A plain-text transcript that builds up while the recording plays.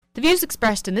The views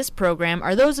expressed in this program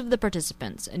are those of the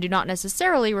participants and do not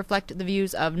necessarily reflect the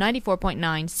views of 94.9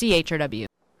 CHRW.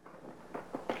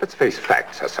 Let's face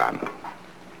facts, Hassan.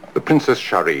 The Princess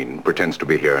Shireen pretends to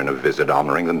be here on a visit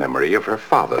honoring the memory of her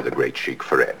father, the great Sheikh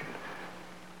Farid.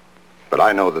 But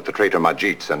I know that the traitor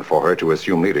Majid sent for her to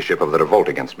assume leadership of the revolt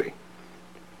against me.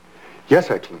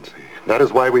 Yes, Excellency. That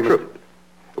is why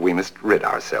we must rid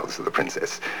ourselves of the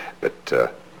princess.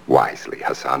 But wisely,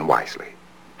 Hassan, wisely.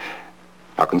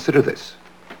 Now consider this.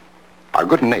 Our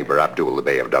good neighbor, Abdul the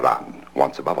Bey of Daran,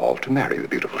 wants above all to marry the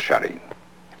beautiful Shireen.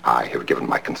 I have given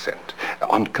my consent,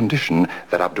 on condition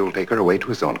that Abdul take her away to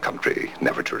his own country,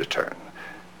 never to return.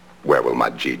 Where will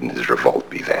Majid and his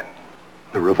revolt be then?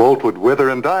 The revolt would wither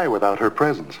and die without her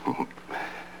presence.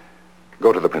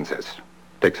 Go to the princess.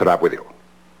 Take Sarab with you.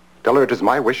 Tell her it is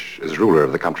my wish, as ruler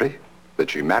of the country,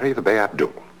 that she marry the Bey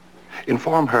Abdul.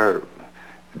 Inform her,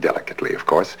 delicately of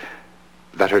course,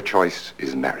 that her choice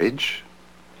is marriage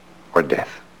or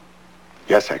death.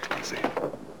 Yes, Excellency.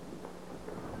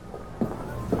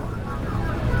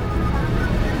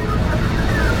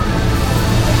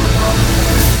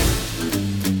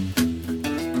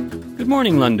 Good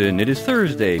morning, London. It is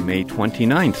Thursday, May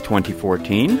 29th,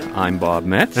 2014. I'm Bob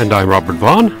Metz. And I'm Robert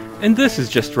Vaughn. And this is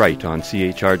Just Right on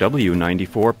CHRW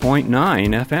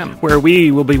 94.9 FM. Where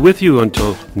we will be with you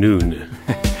until noon.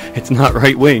 It's not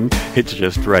right wing, it's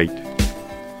just right.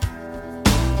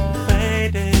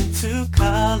 Fade into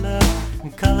color,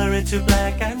 and color into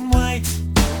black and white.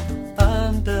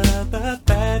 Under the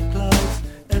bedclothes,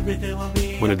 everything will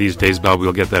be... One of these days, Bob,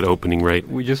 we'll get that opening right.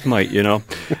 We just might,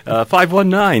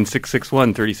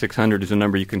 519-661-3600 is a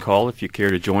number you can call if you care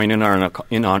to join in on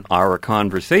our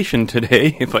conversation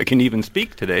today, if I can even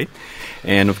speak today.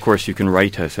 And, of course, you can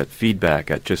write us at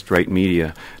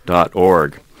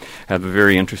feedback@justrightmedia.org. Have a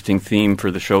very interesting theme for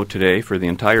the show today, for the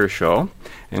entire show.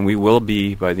 And we will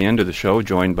be, by the end of the show,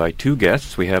 joined by two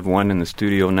guests. We have one in the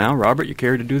studio now. Robert, you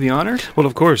care to do the honors? Well,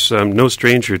 of course, no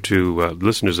stranger to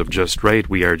listeners of Just Right.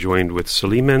 We are joined with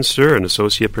Salim Mansour, an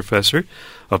associate professor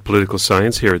of political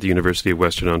science here at the University of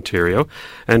Western Ontario,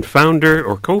 and founder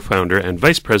or co-founder and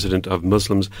vice president of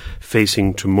Muslims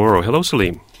Facing Tomorrow. Hello,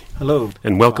 Salim. Hello.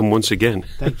 And welcome once again.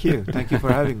 Thank you. Thank you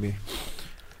for having me.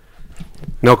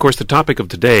 Now, of course, the topic of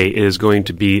today is going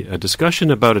to be a discussion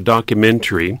about a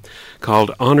documentary called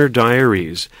Honor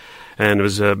Diaries. And it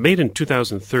was made in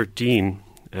 2013,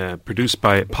 produced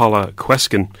by Paula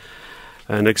Kweskin,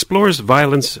 and explores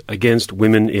violence against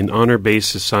women in honor-based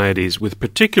societies with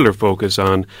particular focus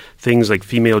on things like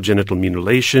female genital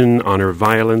mutilation, honor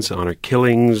violence, honor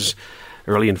killings,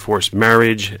 early enforced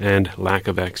marriage, and lack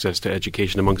of access to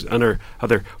education, amongst other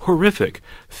horrific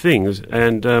things.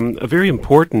 And a very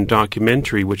important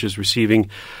documentary which is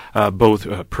receiving both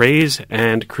praise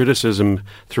and criticism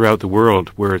throughout the world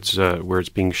where it's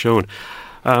being shown.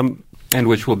 And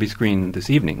which will be screened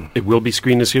this evening. It will be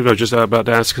screened this evening. I was just about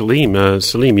to ask Salim.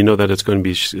 Salim, you know that it's going to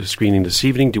be screening this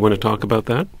evening. Do you want to talk about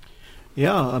that?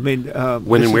 Yeah, I mean...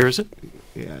 when and where is it?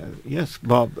 Yes,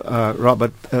 Bob,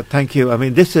 Robert, thank you. I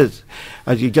mean, this is,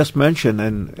 as you just mentioned,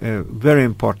 a very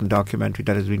important documentary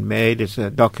that has been made. It's a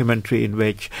documentary in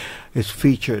which is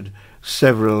featured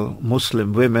several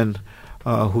Muslim women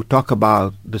who talk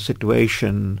about the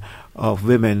situation of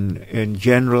women in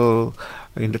general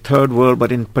in the third world,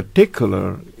 but in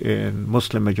particular in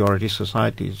Muslim-majority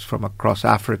societies from across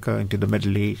Africa into the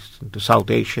Middle East, into South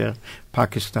Asia,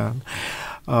 Pakistan.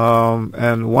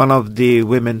 And one of the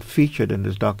women featured in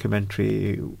this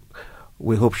documentary,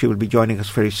 we hope she will be joining us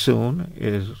very soon,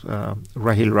 is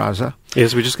Raheel Raza.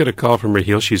 Yes, we just got a call from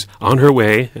Raheel. She's on her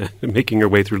way, making her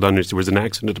way through London. There was an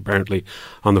accident apparently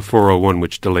on the 401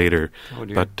 which delayed her. Oh,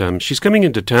 dear. But she's coming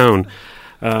into town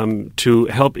to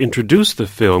help introduce the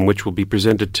film, which will be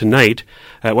presented tonight.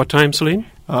 At what time, Salim?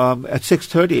 At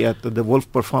 6:30 at the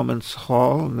Wolf Performance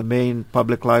Hall in the main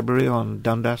public library on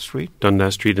Dundas Street.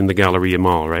 Dundas Street in the Galleria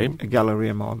Mall, right?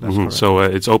 Galleria Mall, that's correct. So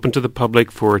it's open to the public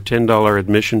for a $10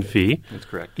 admission fee. That's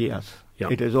correct. Yes.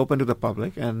 Yep. It is open to the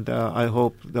public, and I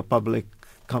hope the public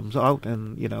comes out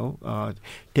and,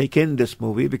 take in this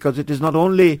movie, because it is not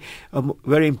only a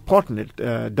very important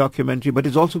documentary, but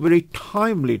it's also a very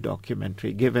timely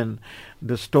documentary, given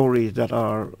the stories that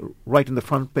are right in the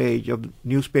front page of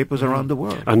newspapers around the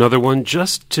world. Another one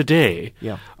just today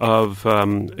of,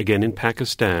 again, in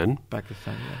Pakistan,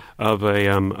 of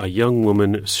a young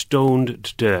woman stoned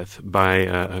to death by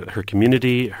her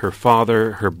community, her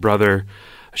father, her brother.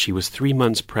 She was 3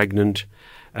 months pregnant.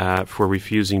 For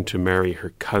refusing to marry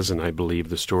her cousin, I believe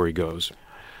the story goes.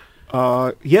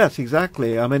 Yes,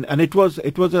 exactly. I mean, and it was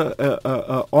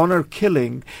a honor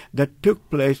killing that took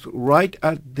place right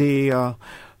at the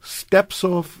steps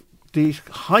of the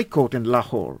High Court in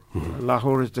Lahore.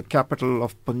 Lahore is the capital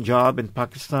of Punjab in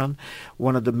Pakistan,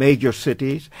 one of the major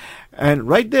cities. And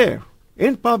right there,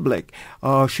 in public,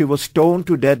 she was stoned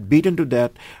to death, beaten to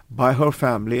death by her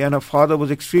family. And her father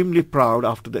was extremely proud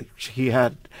after he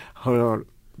had her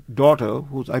daughter,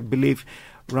 who's, I believe,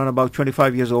 around about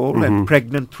 25 years old and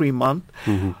pregnant 3 months.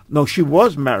 No, she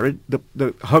was married.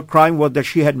 Her crime was that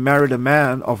she had married a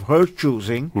man of her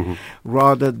choosing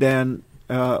rather than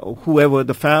whoever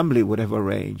the family would have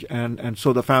arranged. And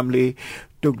so the family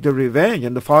took the revenge.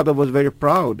 And the father was very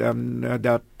proud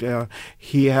that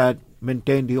he had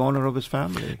maintained the honor of his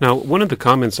family. Now, one of the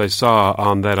comments I saw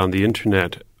on the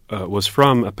internet was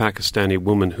from a Pakistani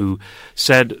woman who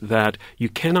said that you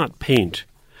cannot paint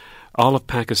all of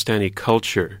Pakistani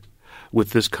culture with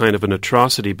this kind of an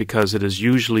atrocity because it is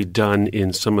usually done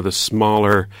in some of the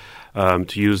smaller,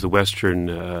 to use the Western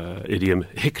idiom,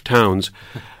 hick towns,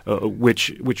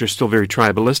 which are still very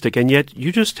tribalistic. And yet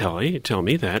you just tell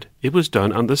me that it was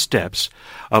done on the steps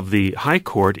of the High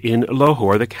Court in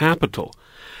Lahore, the capital.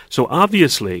 So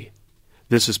obviously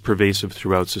this is pervasive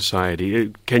throughout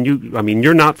society.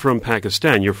 You're not from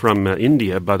Pakistan, you're from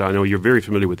India, but I know you're very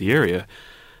familiar with the area,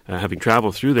 having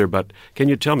traveled through there, but can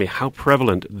you tell me how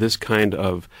prevalent this kind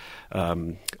of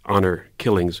honor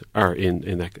killings are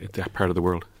in that part of the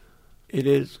world? It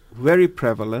is very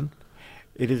prevalent.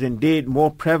 It is indeed more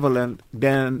prevalent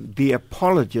than the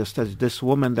apologist, as this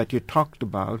woman that you talked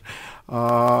about,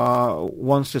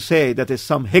 wants to say that there's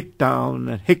some hick town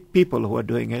and hick people who are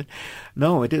doing it.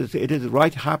 No, it is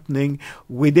right happening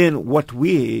within what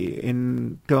we,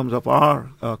 in terms of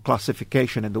our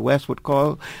classification in the West, would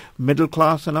call middle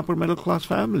class and upper middle class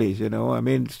families.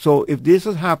 So if this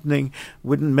is happening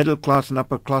within middle class and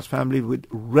upper class families, with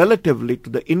relatively to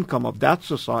the income of that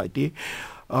society,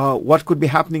 what could be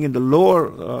happening in the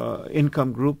lower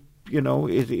income group,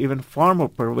 is even far more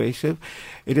pervasive.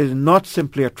 It is not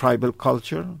simply a tribal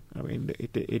culture.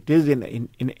 It is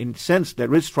in sense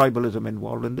there is tribalism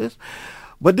involved in this,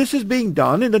 but this is being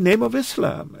done in the name of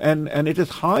Islam, and it is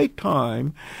high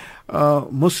time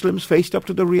Muslims faced up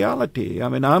to the reality.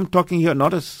 I'm talking here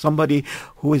not as somebody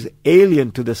who is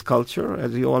alien to this culture,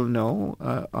 as you all know.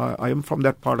 I am from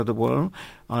that part of the world.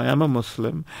 I am a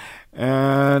Muslim.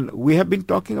 And we have been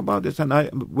talking about this, and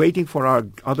I'm waiting for our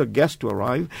other guests to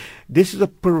arrive. This is a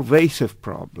pervasive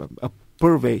problem,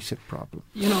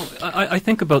 I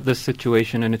think about this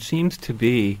situation, and it seems to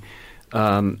be,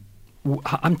 I'm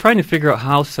trying to figure out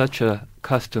how such a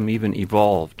custom even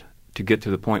evolved to get to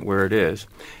the point where it is.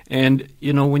 And,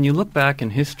 when you look back in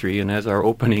history, and as our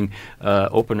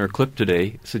opener clip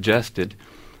today suggested,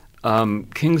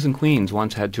 kings and queens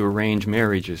once had to arrange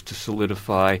marriages to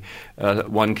solidify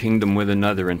one kingdom with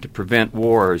another and to prevent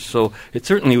wars. So it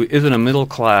certainly isn't a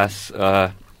middle-class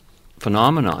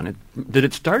phenomenon. Did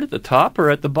it start at the top or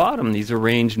at the bottom, these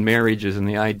arranged marriages and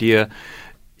the idea?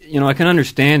 I can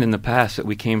understand in the past that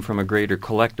we came from a greater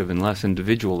collective and less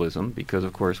individualism because,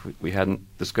 of course, we hadn't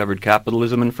discovered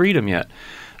capitalism and freedom yet.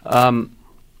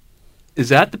 Is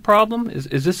that the problem?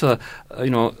 Is this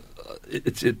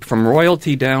it's from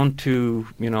royalty down to,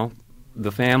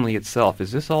 the family itself.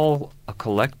 Is this all a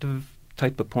collective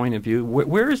type of point of view?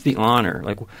 Where is the honor?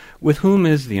 Like, with whom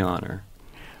is the honor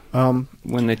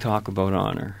when they talk about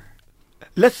honor?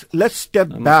 Let's step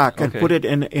back and put it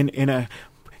in a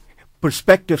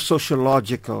perspective,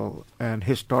 sociological and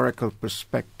historical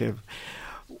perspective.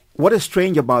 What is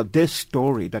strange about this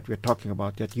story that we're talking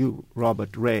about, that you,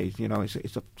 Robert, raised,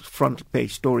 it's a front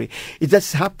page story, is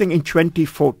that's happening in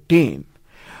 2014.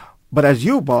 But as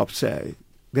you, Bob, say,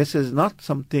 this is not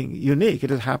something unique. It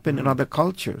has happened in other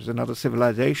cultures, in other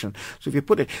civilizations. So if you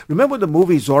put it, remember the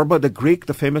movie Zorba the Greek,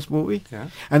 the famous movie? Yeah.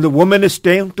 And the woman is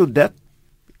stoned to death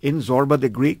in Zorba the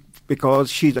Greek because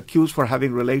she's accused for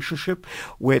having relationship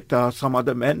with some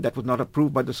other men that was not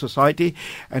approved by the society.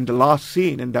 And the last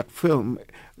scene in that film,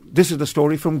 this is the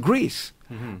story from Greece,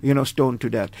 stoned to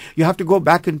death. You have to go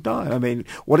back in time.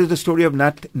 What is the story of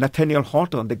Nathaniel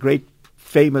Hawthorne, the great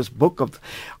famous book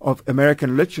of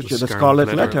American literature, the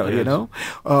Scarlet Letter, yes.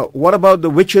 What about the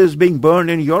witches being burned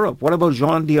in Europe? What about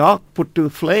Jeanne d'Arc put to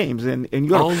flames in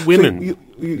Europe? All women. So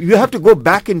you have to go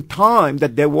back in time,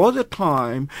 that there was a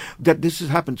time that this has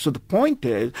happened. So the point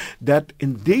is that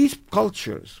in these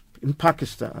cultures, in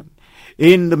Pakistan,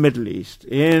 in the Middle East,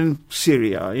 in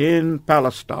Syria, in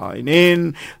Palestine,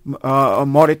 in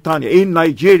Mauritania, in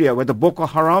Nigeria, where the Boko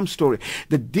Haram story,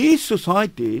 that these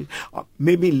societies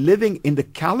may be living in the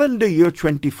calendar year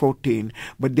 2014,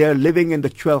 but they are living in the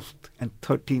 12th and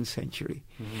 13th century.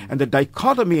 Mm-hmm. And the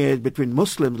dichotomy is between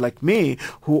Muslims like me,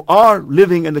 who are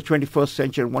living in the 21st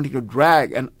century and wanting to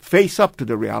drag and face up to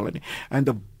the reality, and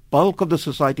the bulk of the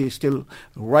society is still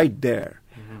right there.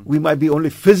 We might be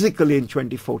only physically in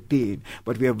 2014,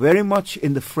 but we are very much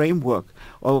in the framework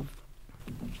of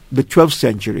the 12th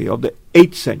century, of the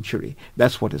 8th century.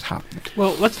 That's what is happening.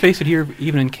 Well, let's face it, here,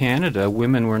 even in Canada,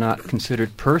 women were not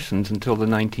considered persons until the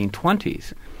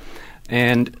 1920s.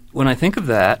 And when I think of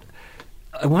that,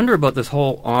 I wonder about this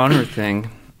whole honor thing.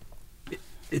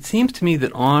 It seems to me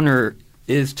that honor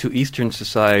is to Eastern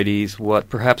societies what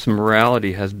perhaps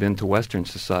morality has been to Western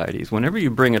societies. Whenever you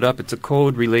bring it up, it's a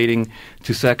code relating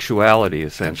to sexuality,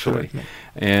 essentially. Absolutely.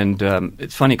 And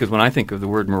it's funny because when I think of the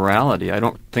word morality, I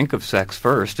don't think of sex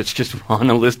first. It's just on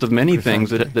a list of many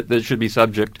things that should be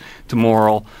subject to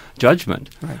moral judgment.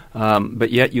 Right.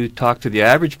 But yet you talk to the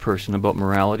average person about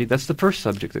morality, that's the first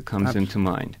subject that comes into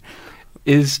mind.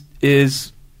 Is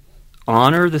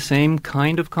honor the same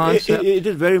kind of concept? It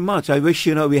is very much. I wish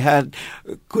we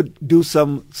could do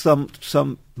some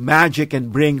magic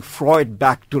and bring Freud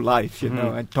back to life,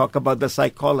 and talk about the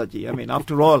psychology. I mean,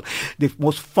 after all, the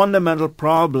most fundamental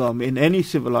problem in any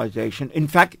civilization, in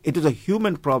fact, it is a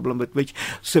human problem with which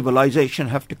civilization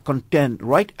have to contend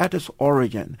right at its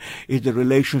origin, is the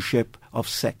relationship of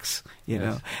sex.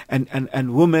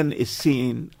 And woman is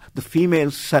seen. The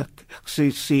female sex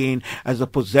is seen as a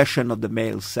possession of the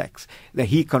male sex, that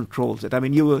he controls it. I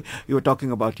mean, you were talking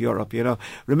about Europe,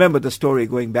 Remember the story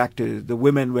going back to the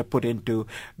women were put into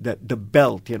the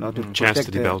belt, to protect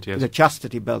chastity belt, yes. The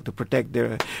chastity belt to protect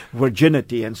their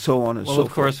virginity and so on and so forth. Well,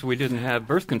 of course, we didn't have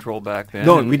birth control back then.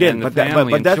 No, we didn't. But that's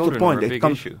the point.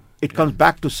 Issue. It comes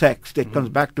back to sex. It comes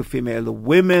back to female. The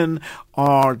women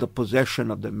are the possession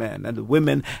of the men, and the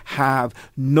women have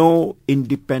no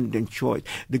independent choice.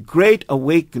 The Great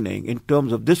Awakening in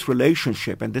terms of this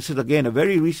relationship, and this is again a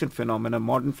very recent phenomenon,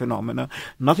 modern phenomena.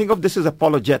 Nothing of this is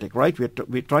apologetic, right?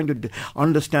 We're trying to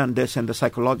understand this, and the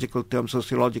psychological term,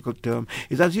 sociological term,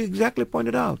 is as you exactly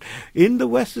pointed out. In the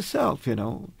West itself,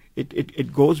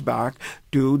 it goes back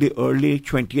to the early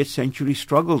 20th century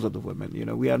struggles of the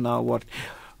women. We are now what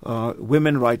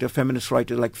women writers, feminist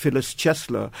writers like Phyllis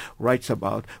Chesler writes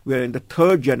about. We're in the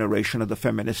third generation of the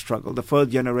feminist struggle. The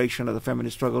first generation of the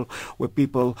feminist struggle were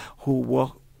people who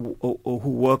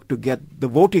work to get the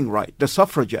voting right, the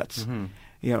suffragettes.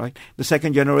 Right? The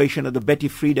second generation of the Betty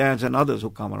Friedan's and others who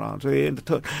come around. So in the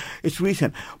third, it's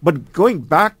recent. But going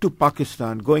back to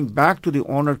Pakistan, going back to the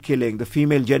honor killing, the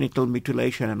female genital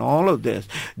mutilation and all of this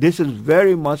is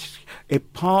very much a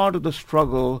part of the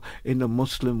struggle in the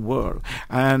Muslim world.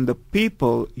 And the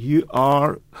people, you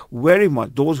are very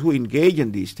much, those who engage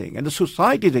in these things, and the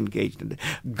society is engaged in it,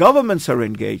 governments are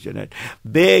engaged in it,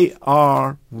 they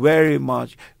are very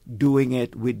much doing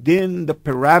it within the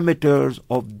parameters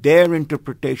of their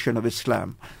interpretation of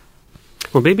Islam.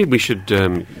 Well, maybe we should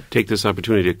take this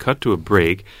opportunity to cut to a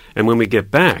break, and when we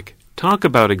get back, talk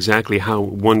about exactly how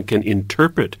one can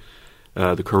interpret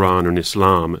the Quran and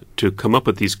Islam to come up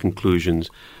with these conclusions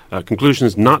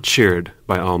not shared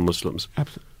by all Muslims.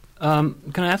 Absolutely.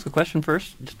 Can I ask a question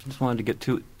first? Just wanted to get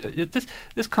to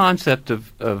this concept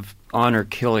of honor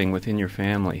killing within your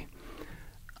family.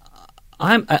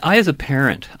 I, as a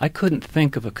parent, I couldn't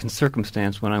think of a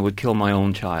circumstance when I would kill my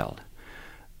own child.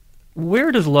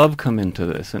 Where does love come into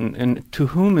this, and to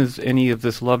whom is any of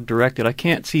this love directed? I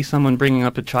can't see someone bringing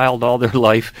up a child all their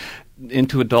life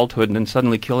into adulthood and then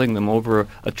suddenly killing them over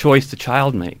a choice the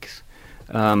child makes.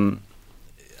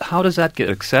 How does that get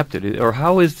accepted? Or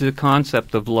how is the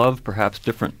concept of love perhaps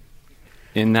different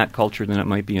in that culture than it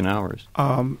might be in ours?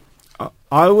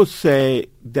 I would say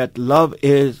that love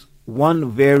is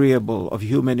one variable of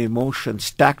human emotion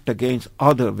stacked against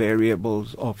other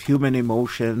variables of human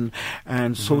emotion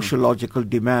and sociological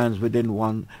demands within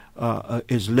one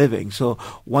is living. So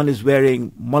one is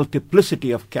wearing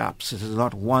multiplicity of caps. This is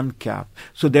not one cap.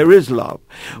 So there is love.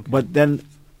 Okay. But then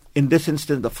in this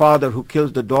instance, the father who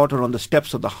kills the daughter on the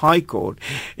steps of the High Court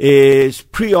is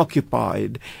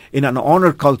preoccupied in an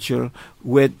honor culture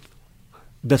with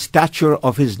the stature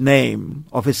of his name,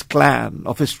 of his clan,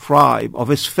 of his tribe, of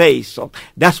his face.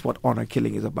 That's what honor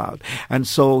killing is about. And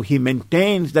so he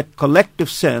maintains that collective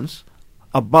sense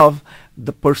above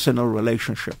the personal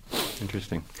relationship.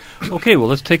 Interesting. Okay, well,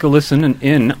 let's take a listen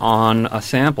in on a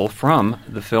sample from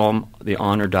the film The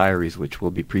Honor Diaries, which will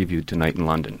be previewed tonight in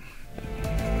London.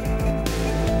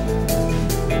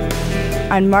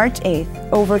 On March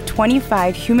 8th, over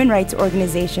 25 human rights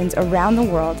organizations around the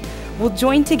world will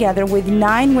join together with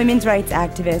 9 women's rights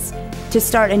activists to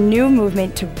start a new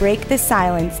movement to break the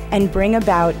silence and bring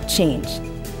about change.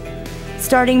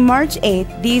 Starting March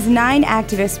 8th, these 9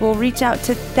 activists will reach out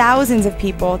to thousands of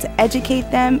people to educate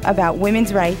them about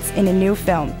women's rights in a new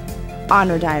film,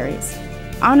 Honor Diaries.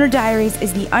 Honor Diaries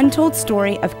is the untold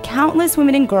story of countless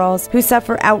women and girls who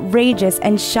suffer outrageous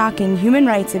and shocking human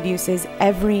rights abuses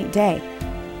every day.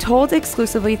 Told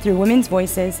exclusively through women's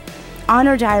voices,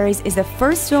 Honor Diaries is the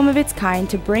first film of its kind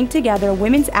to bring together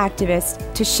women's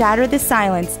activists to shatter the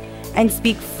silence and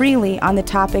speak freely on the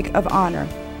topic of honor.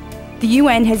 The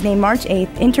UN has named March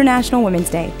 8th International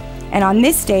Women's Day, and on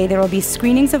this day there will be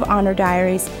screenings of Honor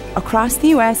Diaries across the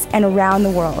US and around the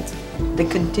world. The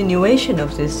continuation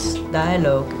of this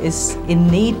dialogue is in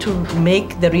need to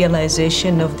make the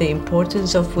realization of the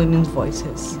importance of women's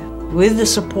voices with the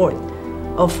support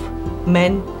of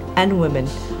men and women,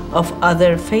 of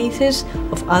other faiths,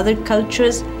 of other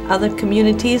cultures, other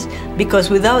communities,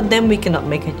 because without them we cannot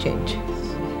make a change.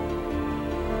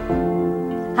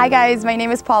 Hi guys, my name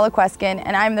is Paula Queskin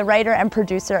and I'm the writer and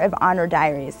producer of Honor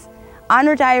Diaries.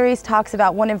 Honor Diaries talks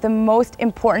about one of the most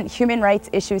important human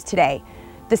rights issues today,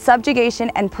 the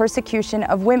subjugation and persecution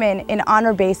of women in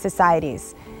honor-based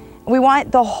societies. We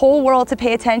want the whole world to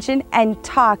pay attention and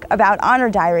talk about Honor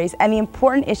Diaries and the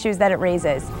important issues that it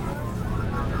raises.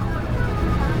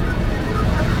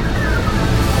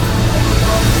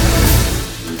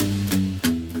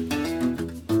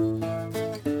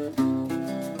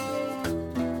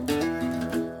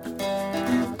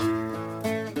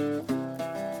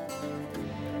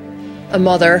 A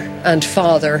mother and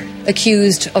father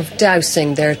accused of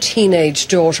dousing their teenage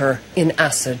daughter in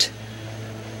acid.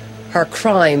 Her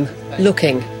crime,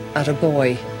 looking at a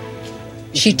boy.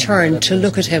 She turned to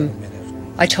look at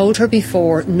him. I told her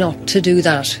before not to do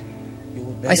that.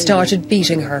 I started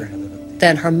beating her.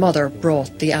 Then her mother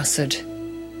brought the acid.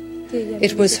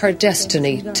 It was her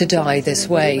destiny to die this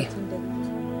way.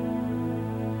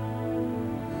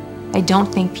 I don't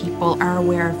think people are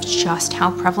aware of just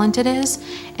how prevalent it is,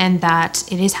 and that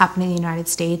it is happening in the United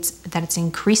States, that it's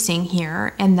increasing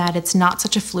here, and that it's not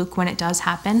such a fluke when it does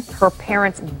happen. Her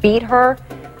parents beat her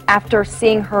after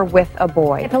seeing her with a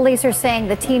boy. Police are saying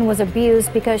the teen was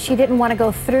abused because she didn't want to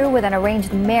go through with an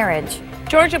arranged marriage.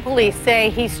 Georgia police say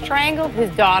he strangled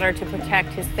his daughter to protect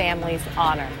his family's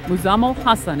honor. Muzammil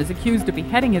Hassan is accused of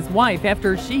beheading his wife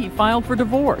after she filed for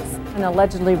divorce. And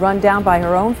allegedly run down by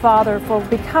her own father for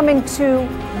becoming too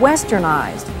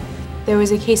westernized. There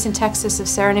was a case in Texas of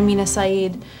Sarah and Amina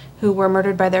Saeed who were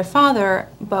murdered by their father,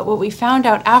 but what we found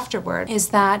out afterward is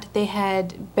that they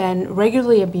had been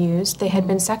regularly abused, they had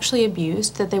been sexually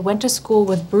abused, that they went to school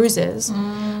with bruises,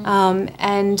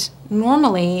 and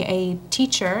normally a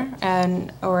teacher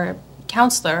or a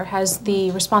counselor has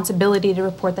the responsibility to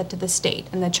report that to the state,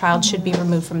 and the child should be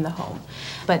removed from the home.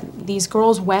 But these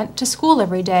girls went to school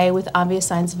every day with obvious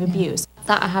signs of abuse.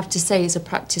 That, I have to say, is a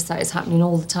practice that is happening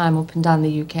all the time up and down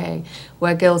the UK,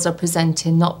 where girls are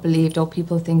presenting not believed, or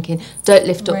people thinking, don't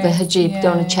lift up the hijab,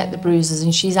 don't want to check the bruises.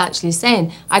 And she's actually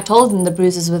saying, I told them the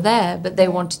bruises were there, but they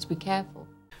wanted to be careful.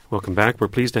 Welcome back. We're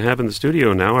pleased to have in the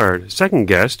studio now our second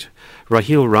guest,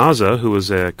 Raheel Raza, who is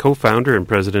a co-founder and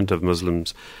president of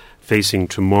Muslims Facing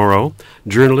Tomorrow,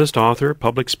 journalist, author,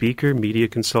 public speaker, media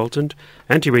consultant,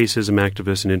 anti-racism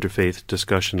activist, and interfaith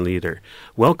discussion leader.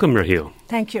 Welcome, Raheel.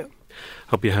 Thank you.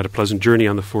 Hope you had a pleasant journey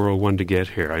on the 401 to get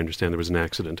here. I understand there was an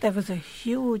accident. There was a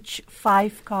huge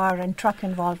 5-car and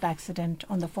truck-involved accident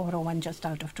on the 401 just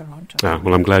out of Toronto.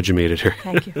 Well, I'm glad you made it here.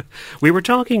 Thank you. We were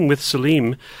talking with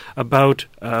Salim about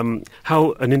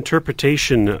how an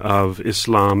interpretation of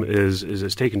Islam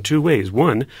is taken two ways.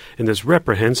 One, in this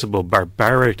reprehensible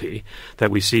barbarity that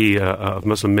we see of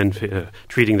Muslim men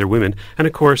treating their women, and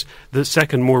of course, the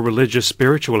second, more religious,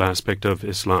 spiritual aspect of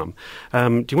Islam.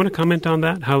 Do you want to comment on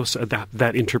that? How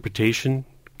that interpretation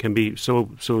can be so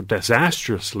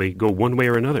disastrously go one way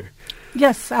or another?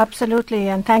 Yes, absolutely,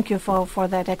 and thank you for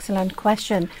that excellent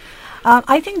question.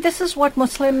 I think this is what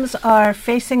Muslims are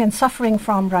facing and suffering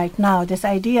from right now, this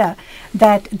idea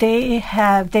that they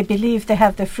believe they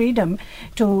have the freedom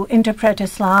to interpret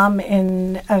Islam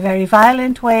in a very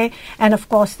violent way, and of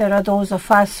course there are those of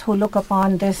us who look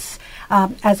upon this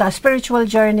as our spiritual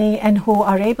journey and who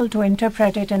are able to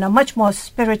interpret it in a much more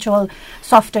spiritual,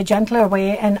 softer, gentler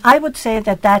way, and I would say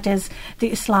that is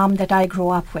the Islam that I grew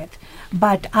up with.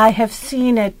 But I have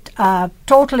seen it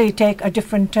totally take a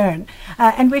different turn.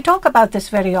 And we talk about this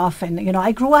very often. You know,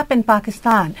 I grew up in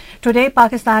Pakistan. Today,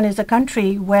 Pakistan is a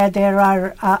country where there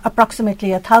are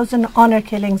approximately 1,000 honor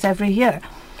killings every year.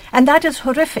 And that is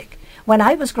horrific. when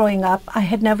I was growing up, I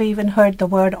had never even heard the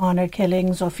word honor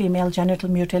killings or female genital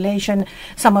mutilation,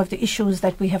 some of the issues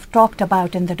that we have talked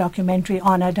about in the documentary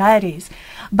Honor Diaries.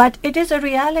 But it is a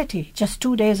reality. Just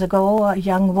 2 days ago, a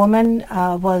young woman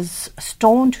was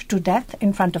stoned to death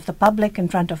in front of the public, in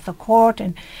front of the court,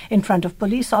 and in front of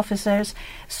police officers.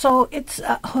 So it's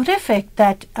horrific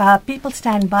that people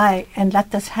stand by and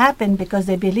let this happen because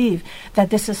they believe that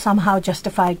this is somehow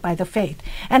justified by the faith.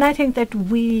 And I think that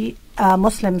we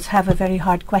Muslims have a very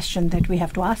hard question that we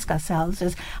have to ask ourselves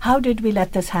is, how did we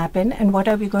let this happen, and what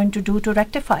are we going to do to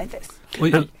rectify this?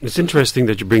 Well, it's interesting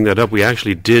that you bring that up. We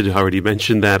actually did already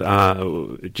mention that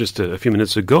just a few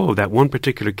minutes ago, that one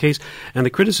particular case. And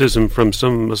the criticism from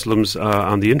some Muslims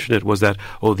on the internet was that,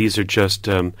 these are just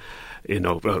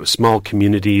small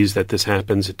communities that this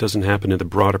happens. It doesn't happen in the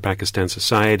broader Pakistan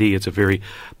society. It's a very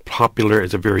popular,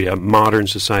 it's a very modern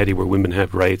society where women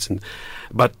have rights.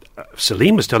 But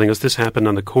Salim was telling us this happened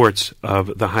on the courts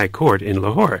of the High Court in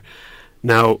Lahore.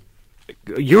 Now,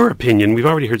 your opinion, we've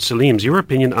already heard Salim's, your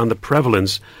opinion on the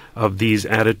prevalence of these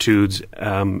attitudes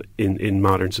in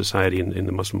modern society in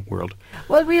the Muslim world?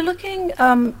 Well, we're looking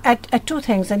at two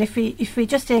things, and if we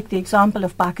just take the example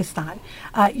of Pakistan,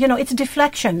 it's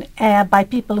deflection by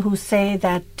people who say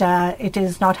that it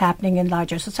is not happening in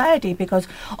larger society, because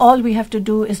all we have to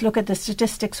do is look at the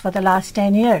statistics for the last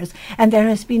 10 years, and there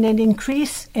has been an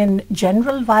increase in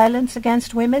general violence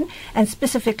against women, and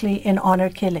specifically in honor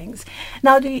killings.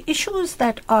 Now, the issues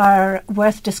that are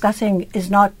worth discussing is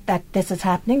not that this is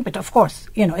happening, but of course,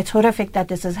 it's horrific that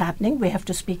this is happening. We have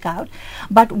to speak out.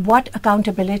 But what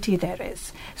accountability there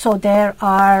is. So there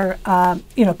are,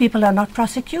 people are not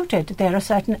prosecuted. There are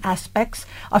certain aspects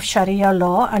of Sharia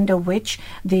law under which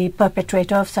the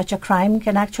perpetrator of such a crime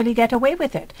can actually get away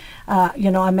with it.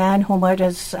 A man who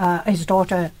murders his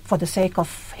daughter for the sake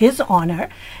of his honor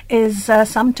is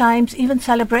sometimes even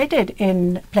celebrated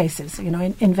in places,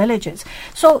 in villages.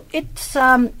 So it's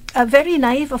very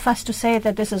naive of us to say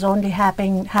that this is only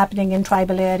happening in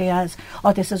tribal areas,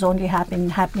 or this is only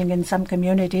happening in some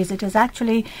communities. It is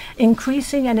actually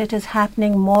increasing, and it is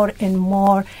happening more and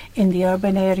more in the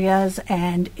urban areas,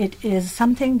 and it is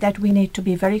something that we need to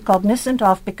be very cognizant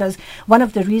of, because one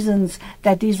of the reasons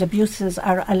that these abuses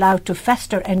are allowed to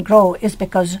fester and grow is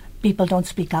because people don't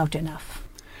speak out enough.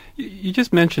 You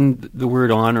just mentioned the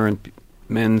word honor and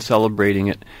men celebrating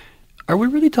it. Are we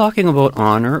really talking about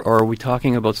honor, or are we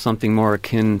talking about something more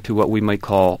akin to what we might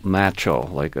call macho,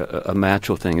 like a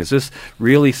macho thing? Is this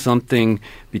really something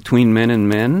between men and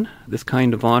men, this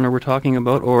kind of honor we're talking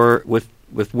about, or with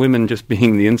women just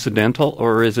being the incidental,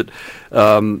 or is it,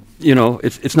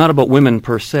 it's not about women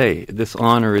per se. This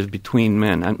honor is between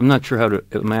men. I'm not sure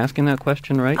am I asking that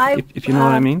question right? If you know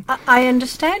what I mean? I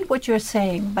understand what you're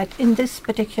saying, but in this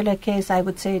particular case, I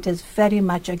would say it is very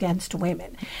much against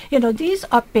women. These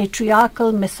are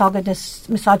patriarchal,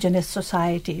 misogynist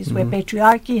societies where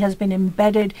patriarchy has been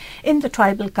embedded in the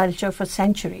tribal culture for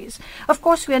centuries. Of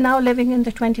course, we are now living in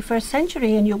the 21st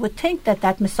century, and you would think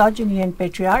that misogyny and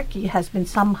patriarchy has been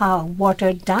somehow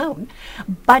watered down,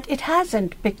 but it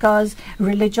hasn't, because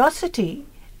religiosity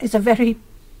is a very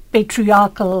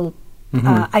patriarchal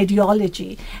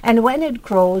ideology, and when it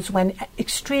grows, when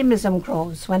extremism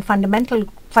grows, when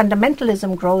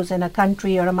fundamentalism grows in a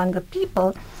country or among a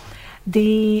people,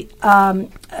 the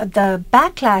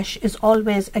backlash is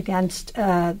always against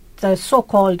the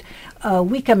so-called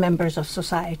weaker members of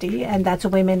society, and that's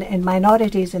women and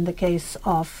minorities in the case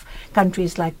of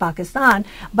countries like Pakistan.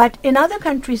 But in other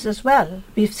countries as well,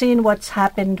 we've seen what's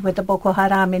happened with the Boko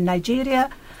Haram in Nigeria.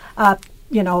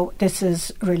 This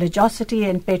is religiosity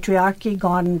and patriarchy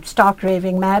gone stark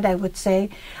raving mad, I would say.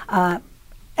 And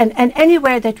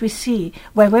anywhere that we see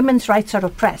where women's rights are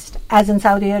oppressed, as in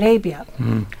Saudi Arabia,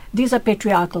 these are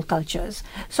patriarchal cultures.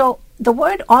 So the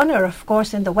word honor, of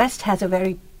course, in the West has a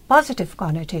very positive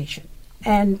connotation,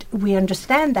 and we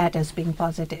understand that as being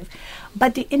positive.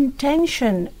 But the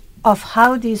intention of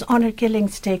how these honor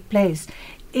killings take place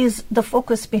is the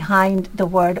focus behind the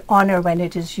word honor when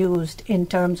it is used in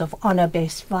terms of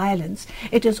honor-based violence.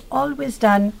 It is always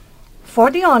done for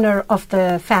the honor of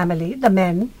the family, the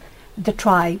men, the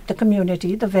tribe, the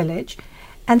community, the village,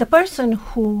 and the person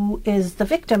who is the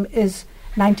victim is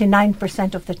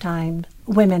 99% of the time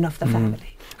women of the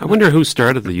family. I wonder who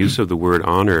started the use of the word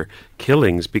honor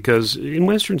killings, because in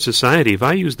Western society, if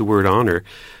I use the word honor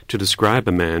to describe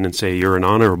a man and say you're an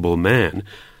honorable man,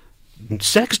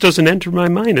 sex doesn't enter my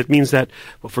mind. It means that,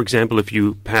 for example, if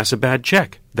you pass a bad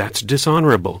check, that's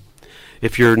dishonorable.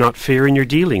 If you're not fair in your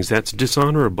dealings, that's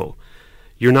dishonorable.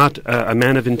 You're not a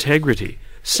man of integrity.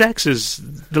 Sex is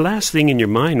the last thing in your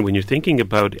mind when you're thinking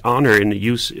about honor in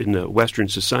use in Western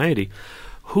society.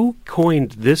 Who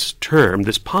coined this term,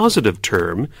 this positive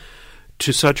term,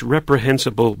 to such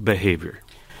reprehensible behavior?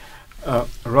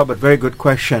 Robert, very good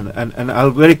question, and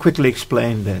I'll very quickly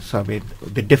explain this. I mean,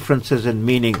 the differences in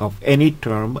meaning of any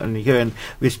term, and here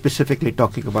we're specifically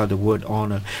talking about the word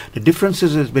honor. The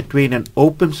differences is between an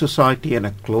open society and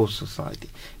a closed society.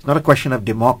 It's not a question of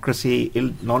democracy,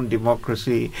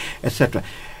 non-democracy, etc.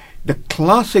 The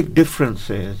classic difference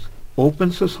is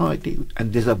open society,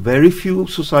 and there's a very few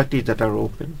societies that are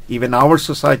open. Even our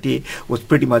society was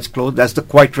pretty much closed. That's the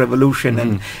Quiet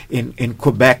Revolution in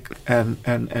Quebec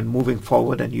and moving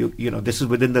forward, and you know this is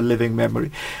within the living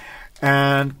memory.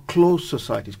 And closed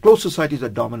societies. Closed societies are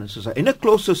dominant society. In a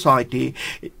closed society,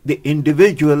 the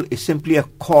individual is simply a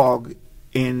cog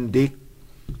in the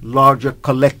larger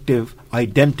collective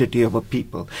identity of a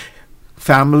people.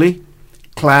 Family,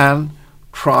 clan,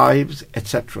 tribes,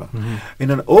 etc.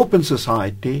 In an open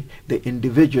society, the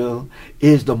individual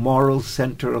is the moral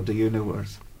center of the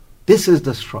universe. This is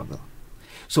the struggle.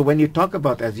 So when you talk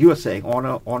about, as you are saying,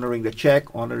 honoring the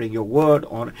check, honoring your word,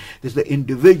 there's the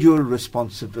individual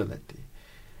responsibility.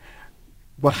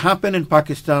 What happened in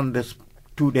Pakistan this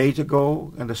 2 days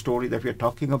ago, and the story that we're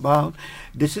talking about,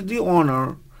 this is the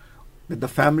honor that the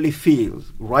family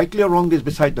feels, rightly or wrongly is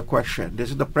beside the question. This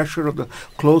is the pressure of the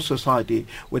closed society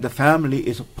where the family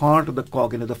is a part of the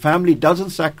cog. And if the family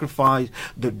doesn't sacrifice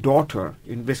the daughter,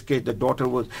 in this case the daughter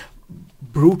was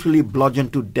brutally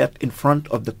bludgeoned to death in front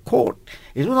of the court.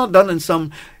 It was not done in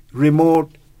some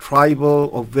remote tribal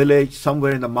or village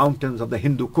somewhere in the mountains of the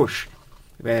Hindu Kush,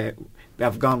 where the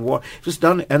Afghan war. It was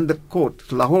done in the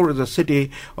court. Lahore is a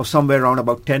city of somewhere around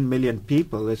about 10 million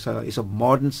people. It's a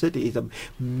modern city. It's a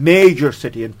major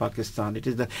city in Pakistan. It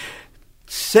is the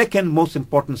second most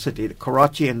important city,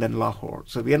 Karachi and then Lahore.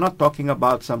 So we are not talking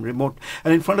about some remote,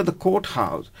 and in front of the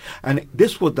courthouse. And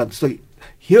this was done. So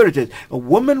here it is. A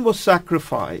woman was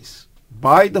sacrificed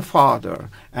by the father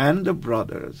and the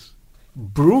brothers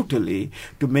brutally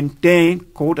to maintain,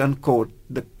 quote unquote,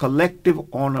 the collective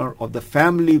honor of the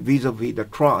family vis-a-vis the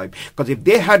tribe. Because if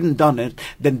they hadn't done it,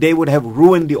 then they would have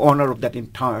ruined the honor of that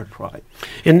entire tribe.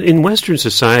 In Western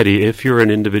society, if you're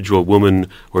an individual woman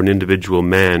or an individual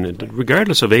man,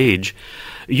 regardless of age,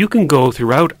 you can go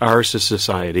throughout our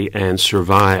society and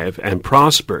survive and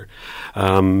prosper.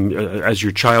 As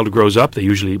your child grows up, they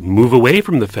usually move away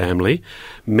from the family,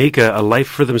 make a life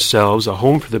for themselves, a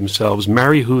home for themselves,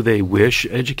 marry who they wish,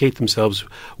 educate themselves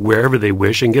wherever they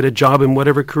wish, and get a job in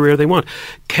whatever career they want.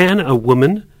 Can a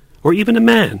woman, or even a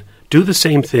man, do the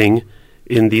same thing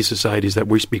in these societies that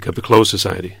we speak of, the closed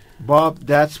society? Bob,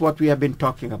 that's what we have been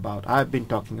talking about. I've been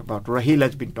talking about. Raheel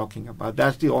has been talking about.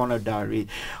 That's the honor diary.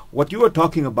 What you are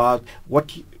talking about,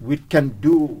 what we can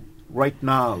do right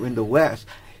now in the West,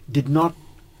 did not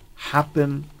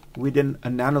happen within a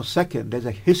nanosecond. There's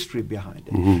a history behind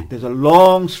it. There's a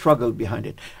long struggle behind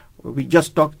it. We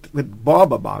just talked with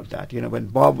Bob about that, when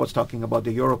Bob was talking about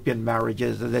the European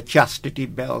marriages, the chastity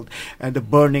belt, and the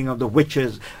burning of the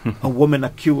witches, a woman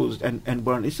accused and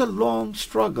burned. It's a long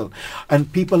struggle,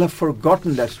 and people have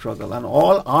forgotten that struggle. And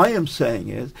all I am saying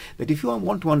is that if you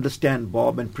want to understand,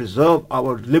 Bob, and preserve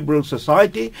our liberal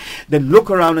society, then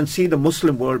look around and see the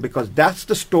Muslim world, because that's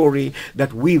the story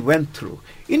that we went through.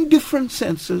 In different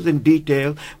senses, in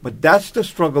detail, but that's the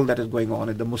struggle that is going on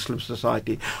in the Muslim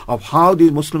society, of how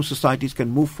these Muslim societies can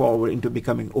move forward into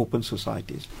becoming open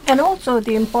societies. And also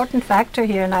the important factor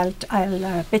here, and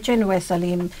I'll pitch in where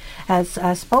Salim has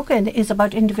spoken, is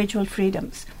about individual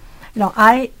freedoms.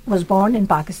 I was born in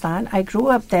Pakistan. I grew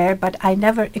up there, but I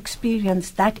never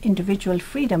experienced that individual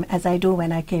freedom as I do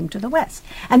when I came to the West.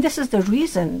 And this is the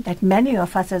reason that many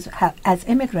of us as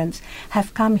immigrants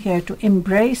have come here to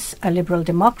embrace a liberal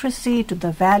democracy, to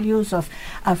the values of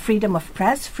freedom of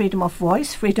press, freedom of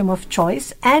voice, freedom of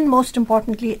choice, and most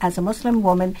importantly, as a Muslim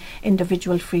woman,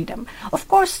 individual freedom. Of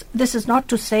course, this is not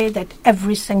to say that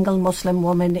every single Muslim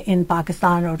woman in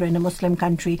Pakistan or in a Muslim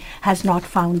country has not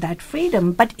found that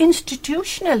freedom, but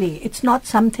institutionally, it's not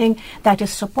something that is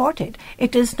supported.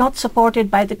 It is not supported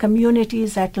by the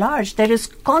communities at large. There is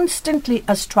constantly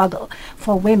a struggle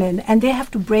for women, and they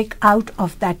have to break out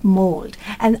of that mold.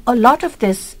 And a lot of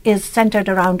this is centered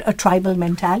around a tribal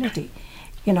mentality,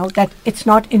 that it's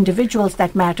not individuals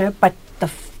that matter, but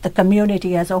the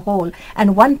community as a whole.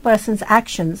 And one person's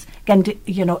actions can,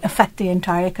 affect the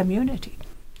entire community.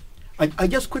 I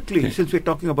just quickly, since we're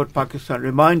talking about Pakistan,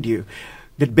 remind you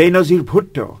that Benazir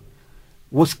Bhutto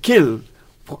was killed,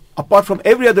 apart from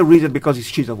every other reason, because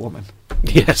she's a woman.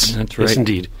 Yes, that's right. Yes,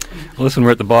 indeed. Well, listen,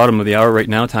 we're at the bottom of the hour right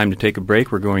now. Time to take a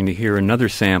break. We're going to hear another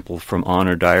sample from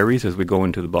Honor Diaries as we go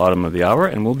into the bottom of the hour,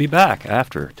 and we'll be back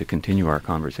after to continue our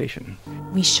conversation.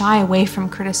 We shy away from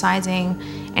criticizing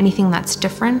anything that's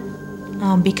different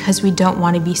because we don't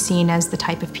want to be seen as the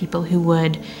type of people who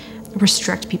would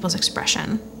restrict people's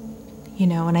expression. You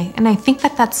know, and I think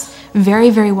that that's very,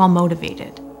 very well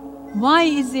motivated. Why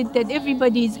is it that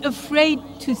everybody is afraid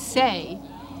to say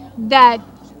that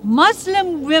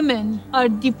Muslim women are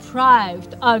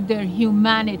deprived of their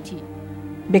humanity?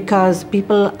 Because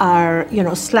people are,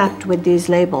 slapped with these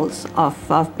labels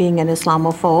of being an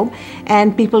Islamophobe,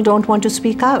 and people don't want to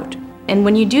speak out. And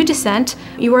when you do dissent,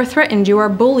 you are threatened, you are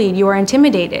bullied, you are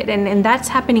intimidated, and that's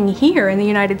happening here in the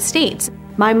United States.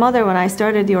 My mother, when I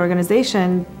started the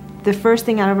organization, the first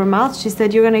thing out of her mouth, she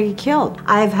said, "You're going to get killed."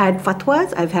 I've had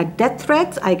fatwas, I've had death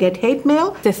threats, I get hate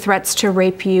mail. The threats to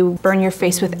rape you, burn your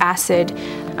face with acid.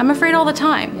 I'm afraid all the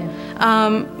time.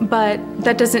 But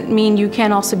that doesn't mean you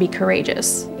can't also be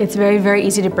courageous. It's very, very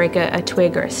easy to break a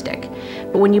twig or a stick.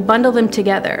 But when you bundle them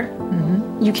together,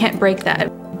 you can't break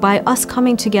that. By us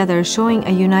coming together, showing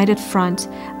a united front,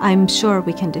 I'm sure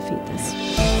we can defeat this.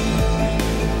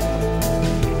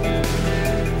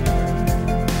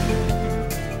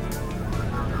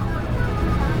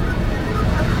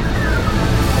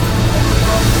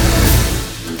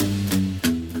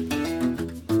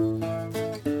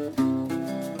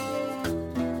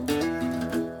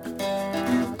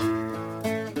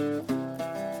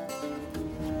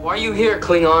 Why are you here,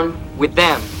 Klingon? With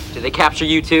them? Did they capture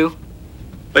you too?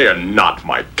 They are not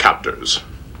my captors.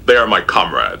 They are my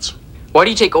comrades. Why do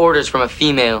you take orders from a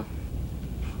female?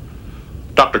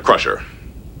 Dr. Crusher.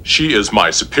 She is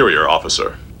my superior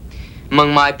officer.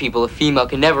 Among my people, a female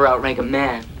can never outrank a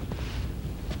man.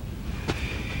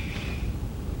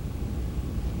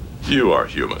 You are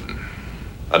human.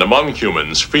 And among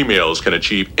humans, females can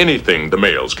achieve anything the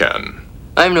males can.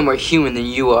 I am no more human than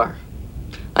you are.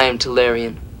 I am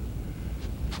Talarian.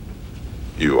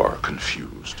 You are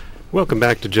confused. Welcome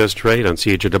back to Just Right on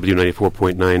CHRW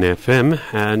 94.9 FM.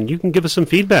 And you can give us some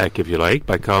feedback, if you like,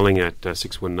 by calling at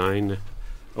 619...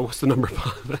 Oh, what's the number?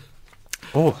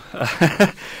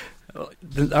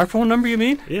 Our phone number, you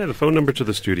mean? Yeah, the phone number to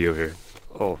the studio here.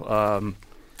 I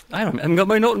haven't got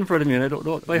my note in front of me, and I don't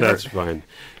know it by heart. That's fine.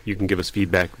 You can give us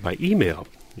feedback by email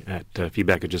at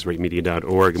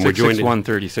feedback@justrightmedia.org. And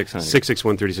 661-3600.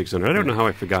 661-3600. I don't know how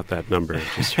I forgot that number. I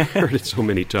just heard it so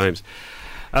many times.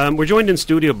 We're joined in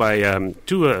studio by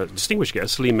two distinguished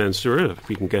guests, Salim Mansour, a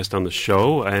frequent guest on the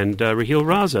show, and Raheel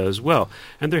Raza as well.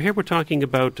 And they're here. We're talking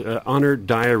about Honor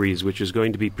Diaries, which is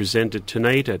going to be presented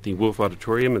tonight at the Wolf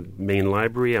Auditorium at the Main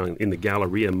Library in the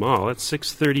Galleria Mall at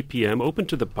 6:30 p.m., open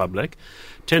to the public,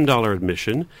 $10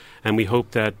 admission. And we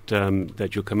hope that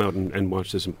that you'll come out and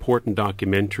watch this important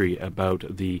documentary about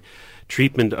the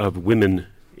treatment of women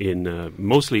in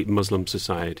mostly Muslim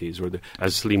societies, or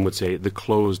as Salim would say, the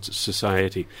closed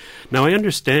society. Now, I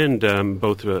understand,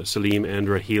 both Salim and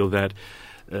Raheel, that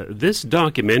this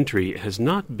documentary has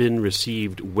not been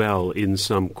received well in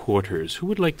some quarters. Who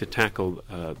would like to tackle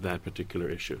that particular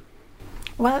issue?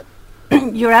 Well,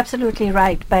 you're absolutely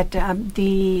right, but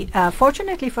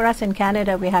fortunately for us in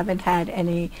Canada, we haven't had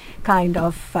any kind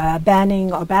of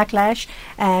banning or backlash,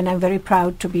 and I'm very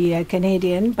proud to be a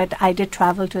Canadian, but I did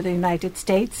travel to the United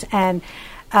States, and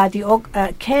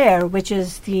the CARE, which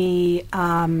is the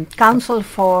Council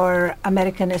for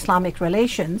American Islamic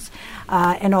Relations,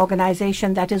 an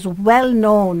organization that is well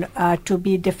known to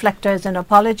be deflectors and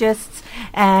apologists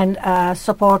and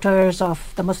supporters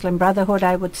of the Muslim Brotherhood,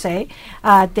 I would say.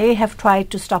 They have tried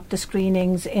to stop the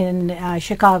screenings in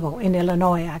Chicago, in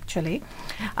Illinois, actually,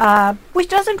 which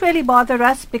doesn't really bother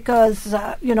us because,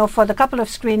 for the couple of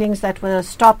screenings that were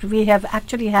stopped, we have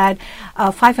actually had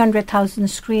 500,000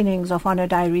 screenings of Honor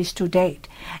Diaries to date.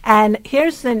 And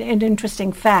here's an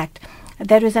interesting fact.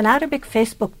 There is an Arabic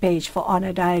Facebook page for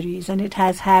Honor Diaries, and it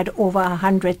has had over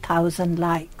 100,000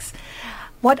 likes.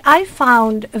 What I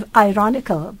found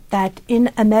ironical that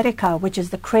in America, which is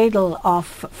the cradle of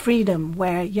freedom,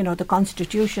 where the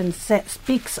Constitution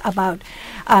speaks about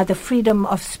the freedom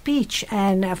of speech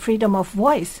and freedom of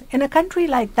voice, in a country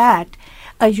like that,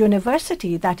 a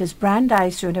university that is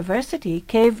Brandeis University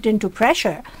caved into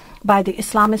pressure by the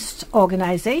Islamist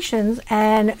organizations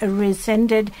and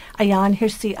rescinded Ayaan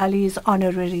Hirsi Ali's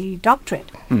honorary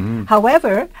doctorate. Mm-hmm.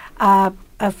 However,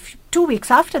 2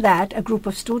 weeks after that, a group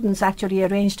of students actually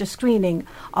arranged a screening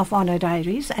of Honor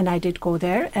Diaries, and I did go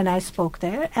there, and I spoke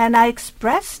there, and I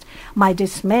expressed my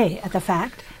dismay at the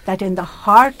fact that in the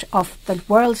heart of the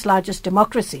world's largest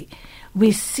democracy,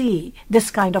 we see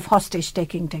this kind of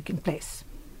hostage-taking place.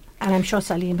 And I'm sure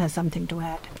Salim has something to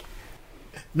add.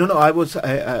 No, I was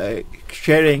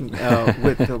sharing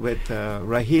with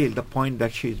Raheel the point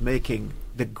that she's making.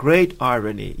 The great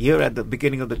irony here at the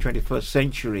beginning of the 21st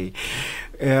century,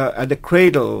 at the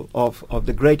cradle of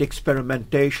the great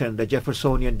experimentation, the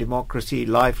Jeffersonian democracy,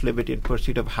 life, liberty, and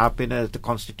pursuit of happiness, the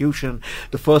Constitution,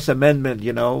 the First Amendment,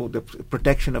 the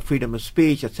protection of freedom of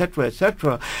speech,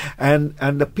 etc., and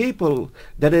the people,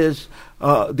 that is,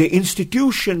 the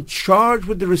institution charged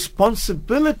with the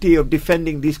responsibility of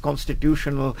defending these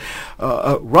constitutional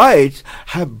rights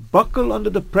have buckled under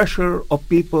the pressure of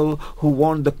people who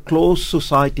want the closed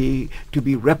society to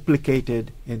be replicated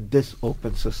in this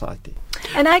open society.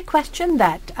 And I question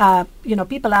that.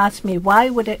 People ask me, why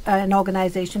would an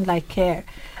organization like CARE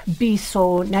be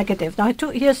so negative? Now,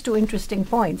 here's two interesting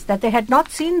points. That they had not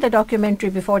seen the documentary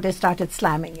before they started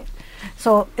slamming it.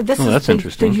 So this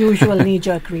is the usual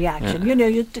knee-jerk reaction. Yeah.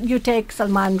 You take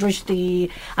Salman Rushdie,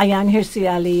 Ayaan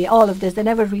Hirsi Ali, all of this. They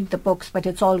never read the books, but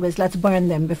it's always, let's burn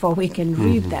them before we can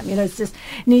read them. It's this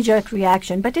knee-jerk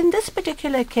reaction. But in this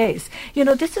particular case,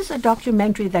 this is a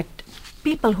documentary that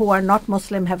people who are not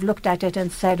Muslim have looked at it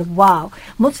and said, wow,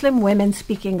 Muslim women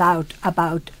speaking out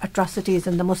about atrocities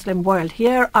in the Muslim world.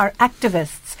 Here are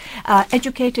activists,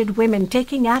 educated women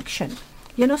taking action.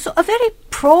 So a very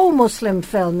pro-Muslim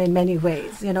film in many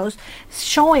ways,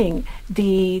 showing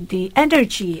the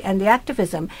energy and the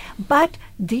activism. But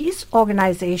these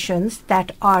organizations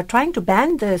that are trying to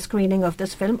ban the screening of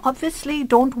this film obviously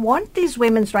don't want these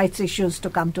women's rights issues to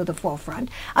come to the forefront.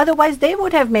 Otherwise, they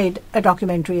would have made a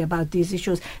documentary about these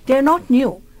issues. They're not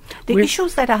new. The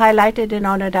issues that are highlighted in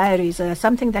Honor Diaries are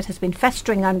something that has been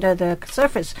festering under the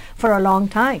surface for a long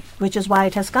time, which is why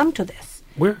it has come to this.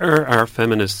 Where are our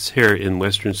feminists here in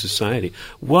Western society?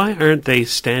 Why aren't they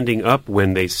standing up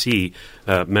when they see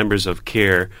members of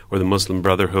CARE or the Muslim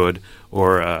Brotherhood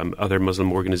or other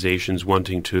Muslim organizations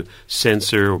wanting to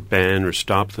censor or ban or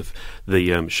stop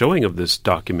the showing of this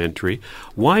documentary?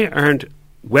 Why aren't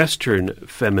Western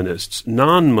feminists,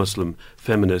 non-Muslim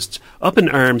feminists, up in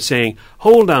arms saying,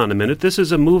 hold on a minute, this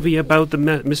is a movie about the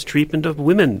mistreatment of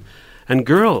women and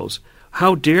girls.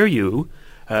 How dare you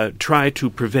try to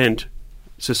prevent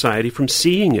society from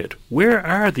seeing it? Where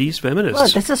are these feminists? Well,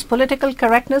 this is political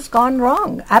correctness gone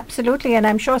wrong. Absolutely. And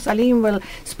I'm sure Salim will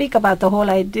speak about the whole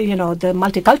idea, the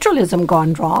multiculturalism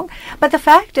gone wrong. But the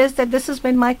fact is that this has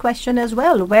been my question as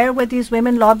well. Where were these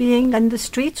women lobbying in the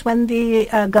streets when the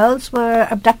girls were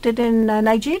abducted in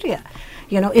Nigeria?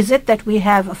 Is it that we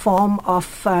have a form of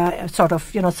subtle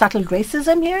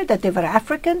racism here, that they were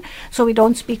African, so we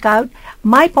don't speak out?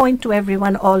 My point to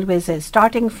everyone always is,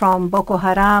 starting from Boko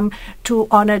Haram to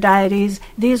Honor Diaries,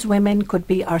 these women could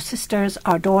be our sisters,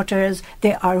 our daughters.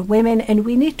 They are women, and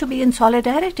we need to be in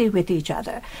solidarity with each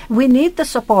other. We need the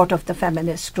support of the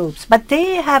feminist groups, but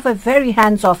they have a very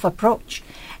hands-off approach.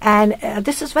 And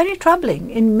this is very troubling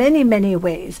in many, many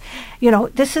ways.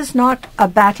 This is not a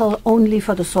battle only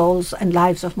for the souls and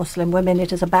lives of Muslim women.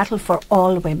 It is a battle for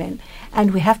all women.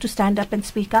 And we have to stand up and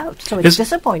speak out. So it's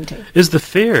disappointing. Is the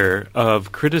fear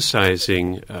of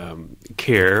criticizing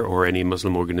CARE or any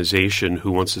Muslim organization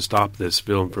who wants to stop this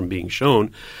film from being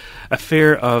shown a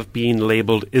fear of being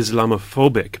labeled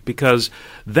Islamophobic? Because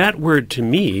that word to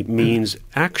me means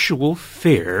actual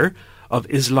fear of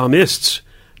Islamists,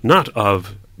 not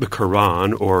of the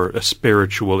Quran or a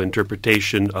spiritual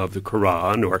interpretation of the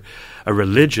Quran or a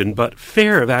religion, but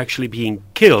fear of actually being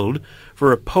killed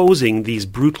for opposing these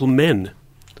brutal men.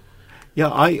 Yeah,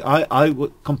 I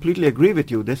would completely agree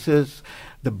with you. This is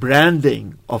the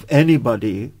branding of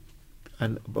anybody,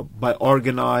 and by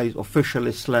organized official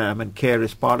Islam, and CARE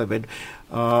is part of it,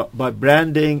 by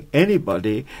branding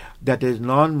anybody that is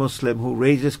non-Muslim who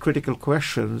raises critical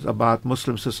questions about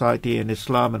Muslim society and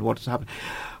Islam and what's happening,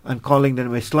 and calling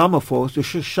them Islamophobes. You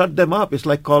should shut them up. It's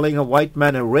like calling a white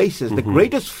man a racist. Mm-hmm. The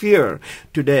greatest fear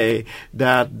today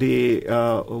that the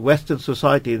Western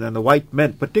society and the white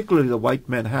men, particularly the white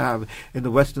men, have in the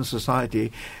Western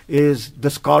society is the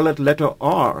scarlet letter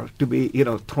R to be,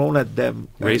 thrown at them.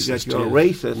 Racist, that you're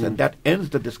racist, and that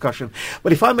ends the discussion.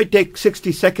 But if I may take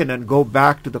 60 seconds and go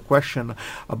back to the question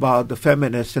about the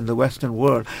feminists in the Western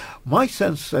world, my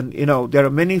sense, and there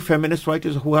are many feminist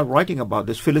writers who are writing about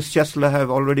this. Phyllis Chesler have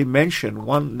already mentioned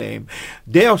one name.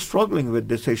 They are struggling with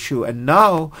this issue, and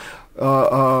now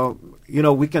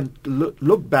we can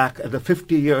look back at the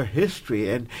 50-year history,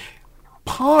 and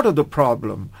part of the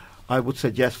problem, I would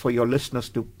suggest for your listeners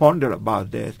to ponder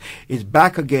about this, is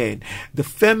back again. The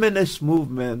feminist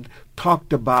movement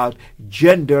talked about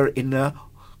gender in a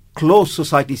closed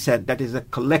society sense, that is a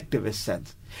collectivist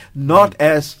sense, not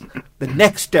as the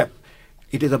next step.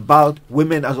 It is about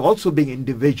women as also being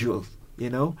individuals, you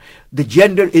know. The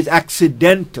gender is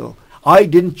accidental. I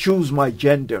didn't choose my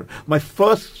gender.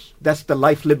 That's the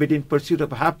life, liberty, and pursuit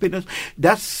of happiness.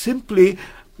 That's simply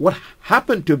what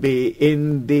happened to be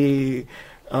in the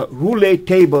roulette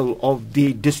table of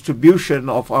the distribution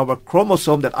of our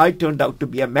chromosome, that I turned out to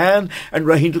be a man and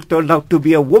Raheel turned out to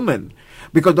be a woman.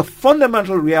 Because the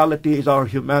fundamental reality is our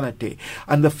humanity.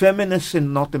 And the feminists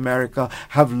in North America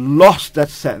have lost that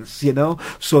sense, you know.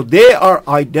 So they are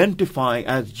identifying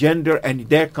as gender, and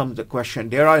there comes the question.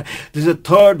 This is a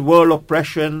third world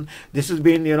oppression. This has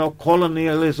been, you know,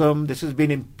 colonialism. This has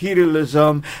been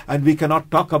imperialism. And we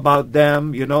cannot talk about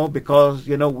them, you know, because,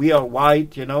 you know, we are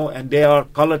white, you know, and they are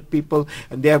colored people,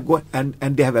 and they have and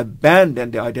they have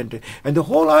abandoned their identity. And the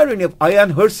whole irony of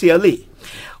Ayaan Hirsi Ali,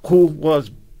 who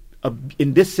was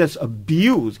in this sense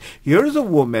abused. Here is a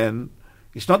woman.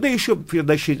 It's not the issue of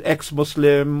that she's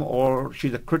ex-Muslim or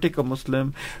she's a critical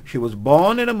Muslim. She was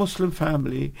born in a Muslim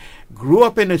family, grew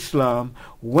up in Islam,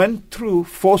 went through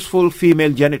forceful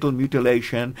female genital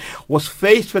mutilation, was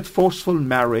faced with forceful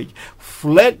marriage,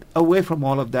 fled away from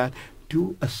all of that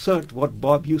to assert what,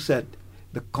 Bob, you said,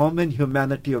 the common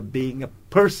humanity of being a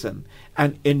person,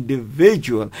 an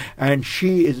individual. And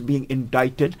she is being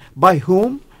indicted by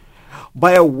whom?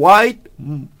 By a white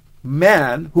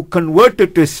man who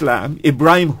converted to Islam,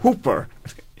 Ibrahim Hooper,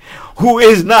 who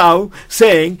is now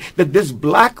saying that this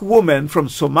black woman from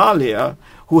Somalia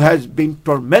who has been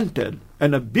tormented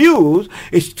and abused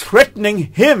is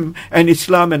threatening him and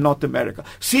Islam in North America.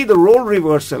 See the role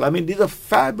reversal. I mean, these are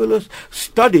fabulous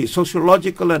studies,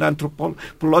 sociological and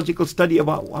anthropological study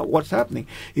about what's happening.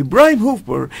 Ibrahim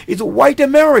Hooper is a white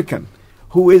American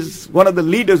who is one of the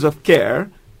leaders of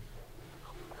CARE,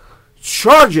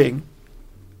 charging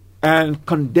and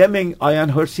condemning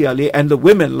Ayaan Hirsi Ali and the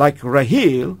women like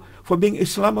Raheel for being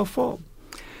Islamophobe.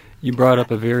 You brought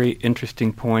up a very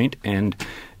interesting point, and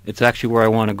it's actually where I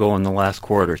want to go in the last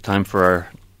quarter. It's time for our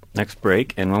next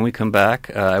break, and when we come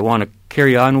back, I want to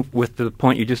carry on with the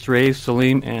point you just raised,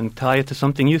 Salim, and tie it to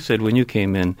something you said when you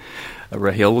came in.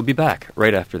 Raheel will be back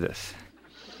right after this.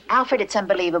 Alfred, it's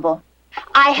unbelievable.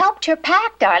 I helped her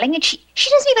pack, darling, and she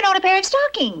doesn't even own a pair of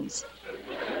stockings.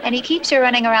 And he keeps her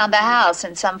running around the house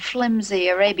in some flimsy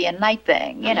Arabian night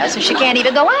thing, you know, so she can't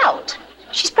even go out.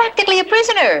 She's practically a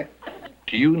prisoner.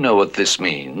 Do you know what this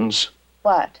means?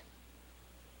 What?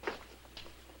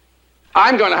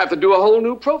 I'm going to have to do a whole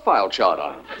new profile chart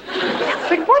on her.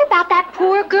 But what about that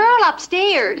poor girl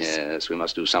upstairs? Yes, we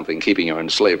must do something keeping her in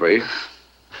slavery.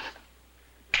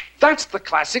 That's the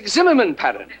classic Zimmerman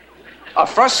pattern. A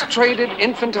frustrated,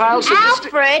 infantile,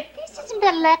 sadistic... Alfred, this isn't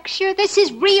a lecture. This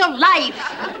is real life.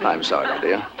 I'm sorry, my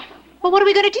dear. Well, what are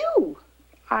we going to do?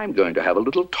 I'm going to have a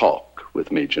little talk with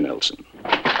Major Nelson.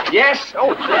 Yes?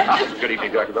 Oh, good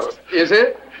evening, Dr. Bellows. Is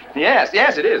it? Yes,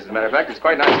 it is. As a matter of fact, it's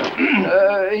quite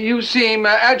nice. You seem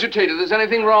agitated. Is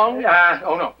anything wrong?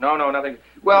 No, nothing.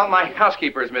 Well, my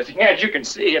housekeeper is missing, as you can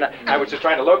see, and I was just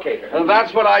trying to locate her. And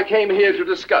that's what I came here to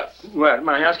discuss. What,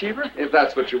 my housekeeper? If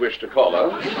that's what you wish to call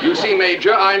her. You see,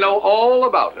 Major, I know all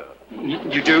about her.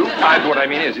 You do? What I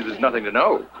mean is, there's nothing to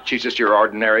know. She's just your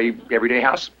ordinary, everyday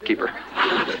housekeeper.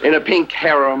 In a pink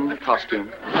harem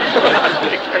costume.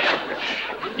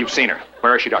 You've seen her.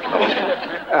 Where is she, Dr.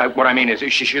 Bellows? What I mean is,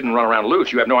 she shouldn't run around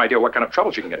loose. You have no idea what kind of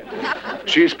trouble she can get in.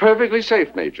 She's perfectly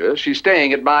safe, Major. She's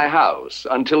staying at my house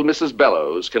until Mrs.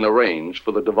 Bellows can arrange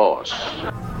for the divorce.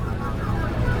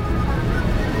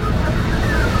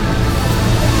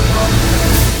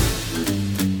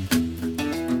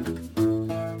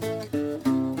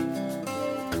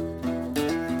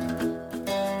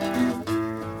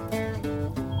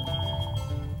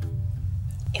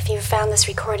 If you've found this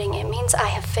recording, it means I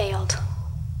have failed.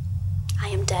 I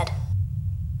am dead.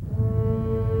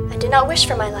 I did not wish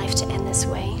for my life to end this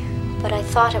way, but I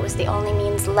thought it was the only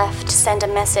means left to send a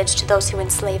message to those who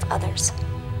enslave others.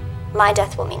 My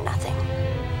death will mean nothing,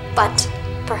 but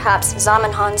perhaps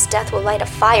Zamenhof's death will light a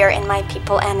fire in my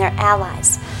people and their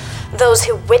allies, those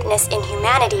who witness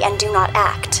inhumanity and do not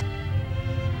act.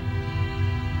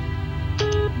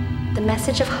 The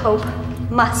message of hope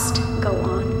must go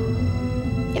on.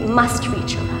 It must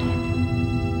reach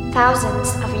Orion.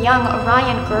 Thousands of young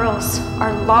Orion girls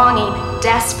are longing,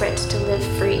 desperate to live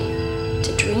free,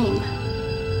 to dream,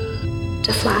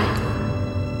 to fly.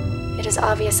 It is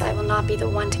obvious I will not be the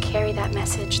one to carry that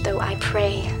message, though I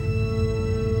pray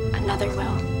another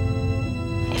will.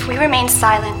 If we remain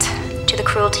silent to the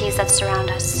cruelties that surround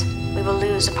us, we will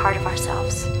lose a part of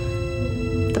ourselves.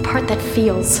 The part that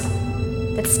feels,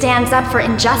 that stands up for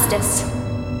injustice,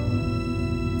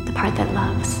 the part that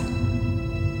loves.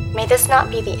 May this not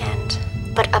be the end,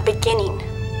 but a beginning.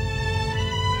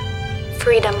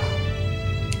 Freedom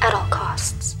at all costs.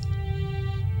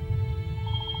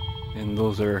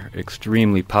 Those are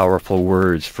extremely powerful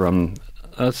words from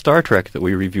Star Trek that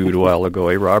we reviewed a while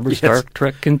ago, Robert? Yes. Star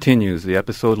Trek Continues, the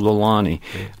episode Lolani.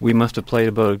 Yeah. We must have played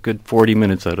about a good 40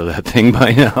 minutes out of that thing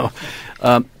by now.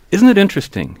 Isn't it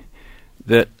interesting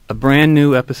that a brand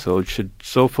new episode should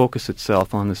so focus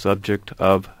itself on the subject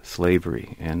of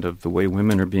slavery and of the way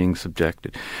women are being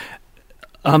subjected?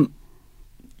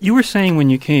 You were saying when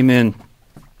you came in,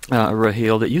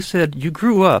 Raheel, that you said you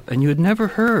grew up and you had never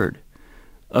heard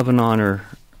of an honor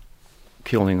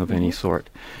killing of any sort.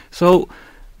 So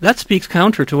that speaks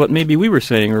counter to what maybe we were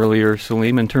saying earlier,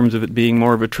 Salim, in terms of it being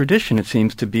more of a tradition. It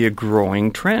seems to be a growing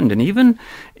trend. And even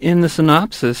in the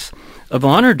synopsis of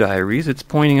Honor Diaries, it's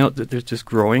pointing out that there's this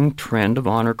growing trend of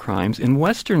honor crimes in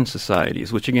Western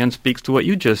societies, which again speaks to what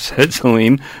you just said,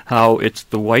 Salim, how it's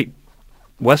the white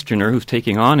Westerner who's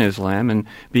taking on Islam and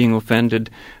being offended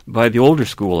by the older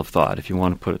school of thought, if you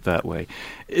want to put it that way.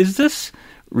 Is this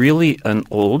really an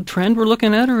old trend we're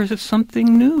looking at, or is it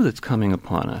something new that's coming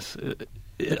upon us?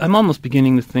 I'm almost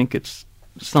beginning to think it's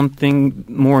something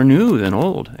more new than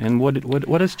old. And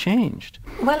what has changed?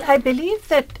 Well, I believe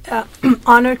that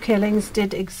honor killings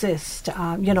did exist.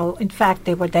 In fact,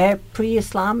 they were there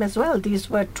pre-Islam as well. These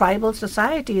were tribal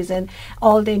societies, and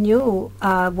all they knew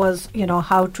was,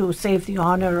 how to save the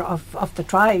honor of the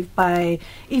tribe by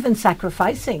even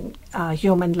sacrificing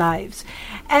human lives.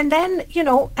 And then,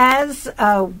 as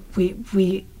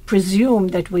we presume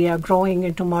that we are growing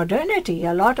into modernity,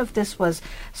 a lot of this was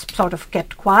sort of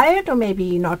kept quiet or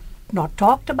maybe not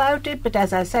talked about it. But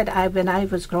as I said, when I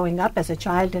was growing up as a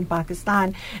child in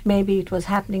Pakistan, maybe it was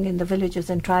happening in the villages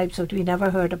and tribes, so we never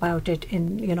heard about it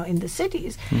in the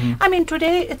cities. Mm-hmm. I mean,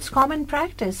 today it's common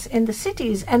practice in the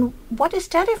cities, and what is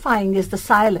terrifying is the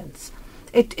silence.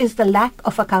 It is the lack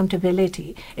of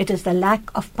accountability. It is the lack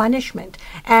of punishment.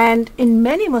 And in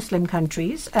many Muslim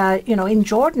countries, in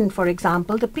Jordan, for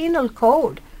example, the penal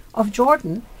code of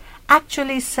Jordan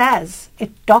actually says,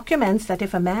 it documents that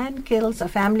if a man kills a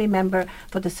family member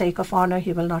for the sake of honor,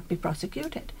 he will not be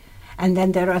prosecuted. And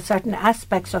then there are certain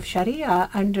aspects of Sharia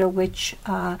under which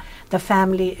the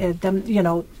family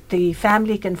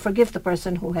can forgive the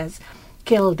person who has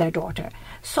killed their daughter.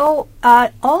 So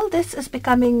all this is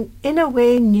becoming, in a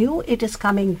way, new. It is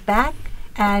coming back,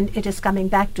 and it is coming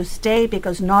back to stay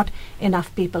because not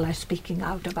enough people are speaking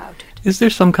out about it. Is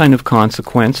there some kind of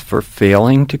consequence for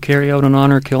failing to carry out an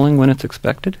honor killing when it's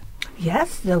expected?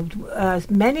 Yes,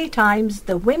 many times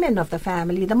the women of the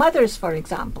family, the mothers, for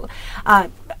example,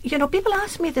 people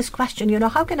ask me this question,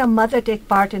 how can a mother take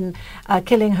part in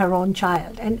killing her own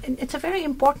child? And it's a very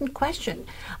important question.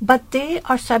 But they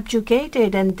are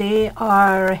subjugated and they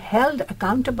are held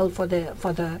accountable for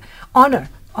the honor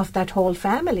of that whole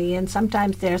family, and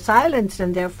sometimes they're silenced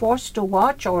and they're forced to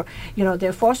watch, or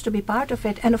they're forced to be part of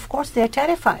it, and of course they're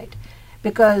terrified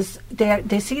because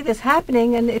they see this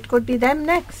happening and it could be them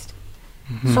next.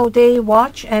 Mm-hmm. So they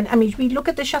watch, and we look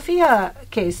at the Shafia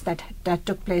case that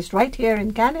took place right here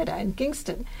in Canada, in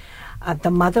Kingston.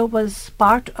 The mother was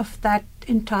part of that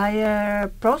entire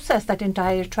process, that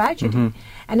entire tragedy. Mm-hmm.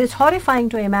 And it's horrifying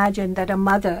to imagine that a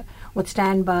mother would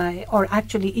stand by or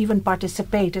actually even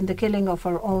participate in the killing of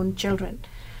her own children.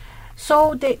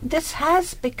 So this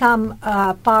has become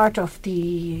part of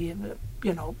the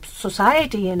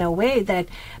society in a way that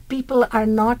people are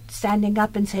not standing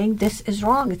up and saying this is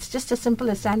wrong. It's just as simple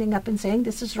as standing up and saying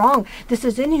this is wrong, this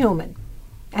is inhuman,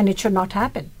 and it should not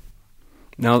happen.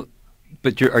 Now,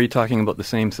 but are you talking about the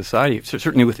same society? So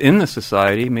certainly within the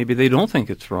society, maybe they don't think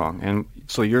it's wrong, and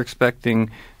so you're expecting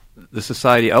the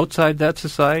society outside that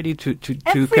society to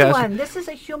everyone. This is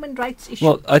a human rights issue.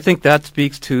 Well, I think that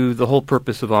speaks to the whole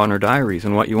purpose of Honor Diaries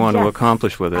and what you want to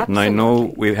accomplish with it. Absolutely. And I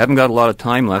know we haven't got a lot of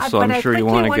time left, so I'm sure you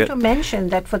want to get... I want to mention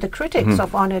that for the critics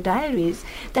of Honor Diaries,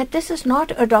 that this is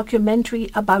not a documentary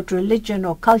about religion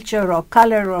or culture or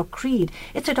color or creed.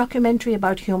 It's a documentary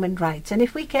about human rights. And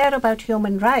if we care about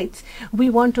human rights,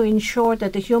 we want to ensure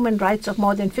that the human rights of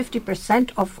more than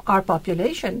 50% of our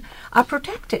population are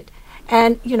protected.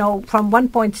 And, from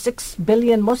 1.6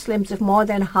 billion Muslims, if more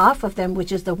than half of them,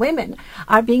 which is the women,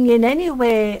 are being in any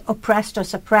way oppressed or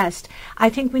suppressed, I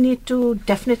think we need to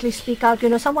definitely speak out.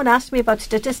 Someone asked me about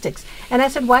statistics, and I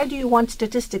said, why do you want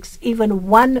statistics? Even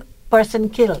one person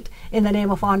killed in the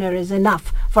name of honor is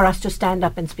enough for us to stand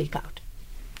up and speak out.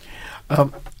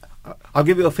 I'll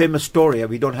give you a famous story.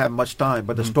 We don't have much time,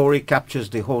 but the story captures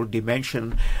the whole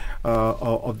dimension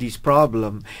of this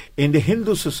problem. In the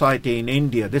Hindu society in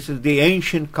India, this is the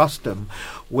ancient custom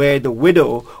where the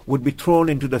widow would be thrown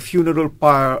into the funeral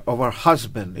pyre of her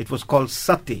husband. It was called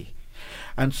sati.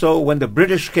 And so when the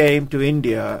British came to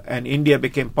India and India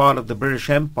became part of the British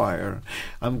Empire,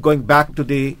 I'm going back to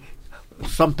the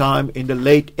sometime in the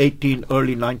late 18th,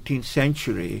 early 19th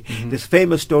century. This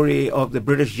famous story of the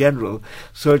British general,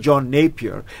 Sir John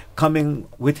Napier, coming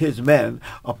with his men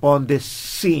upon this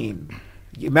scene.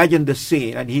 Imagine the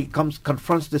scene, and he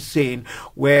confronts the scene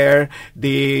where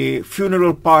the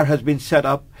funeral pyre has been set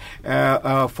up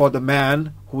for the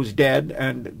man who's dead,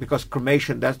 and because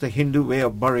cremation, that's the Hindu way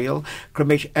of burial,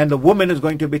 cremation, and the woman is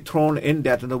going to be thrown in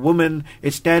that, and the woman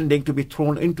is standing to be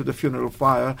thrown into the funeral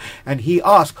fire, and he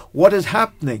asks, what is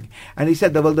happening? And he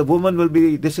said, well, the woman will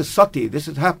be, this is sati, this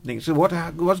is happening. So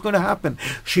what's going to happen?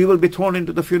 She will be thrown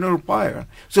into the funeral pyre.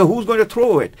 So who's going to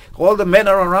throw it? All the men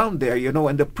are around there,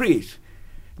 and the priest.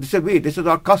 They said, wait, this is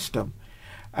our custom.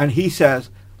 And he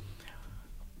says,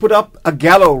 put up a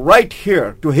gallows right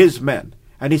here to his men.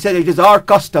 And he said, it is our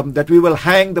custom that we will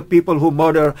hang the people who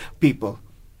murder people.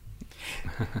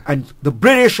 And the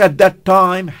British at that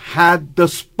time had the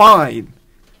spine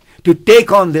to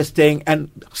take on this thing, and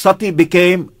sati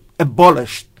became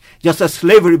abolished. Just as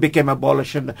slavery became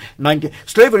abolished in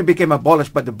slavery became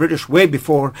abolished by the British way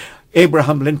before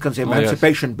Abraham Lincoln's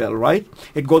Emancipation Bill, right?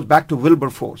 It goes back to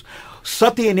Wilberforce.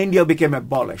 Sati in India became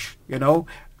abolished,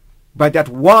 by that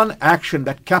one action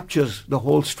that captures the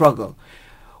whole struggle.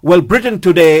 Well, Britain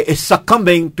today is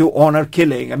succumbing to honor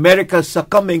killing. America is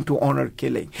succumbing to honor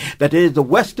killing. That is, the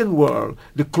Western world,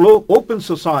 the open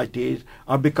societies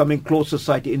are becoming closed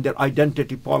society in their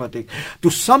identity politics.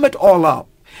 To sum it all up,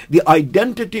 the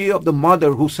identity of the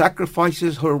mother who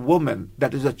sacrifices her woman,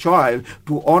 that is a child,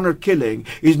 to honor killing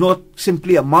is not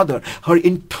simply a mother. Her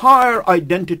entire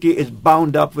identity is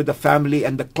bound up with the family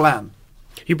and the clan.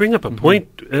 You bring up a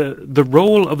point, the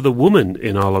role of the woman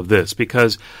in all of this,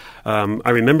 because I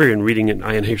remember in reading in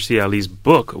Ayaan Hirsi Ali's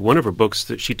book, one of her books,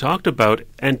 that she talked about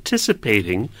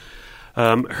anticipating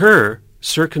her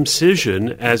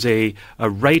circumcision as a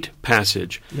rite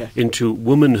passage into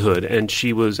womanhood, and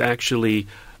she was actually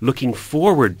looking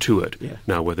forward to it.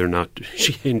 Now, whether or not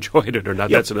she enjoyed it or not,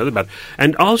 that's another matter.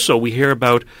 And also we hear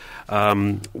about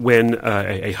when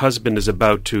a husband is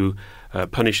about to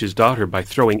punish his daughter by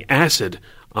throwing acid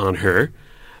on her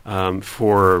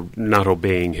for not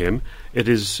obeying him. It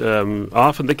is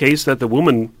often the case that the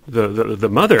woman, the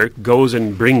mother, goes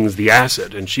and brings the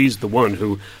acid, and she's the one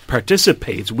who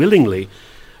participates willingly,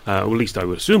 or at least I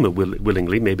would assume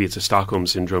willingly, maybe it's a Stockholm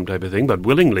Syndrome type of thing, but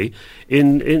willingly,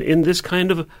 in this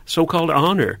kind of so-called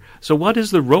honor. So what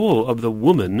is the role of the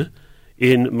woman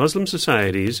in Muslim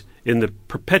societies in the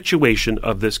perpetuation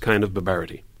of this kind of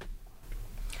barbarity?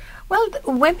 Well,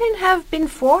 women have been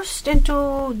forced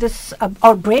into this,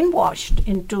 or brainwashed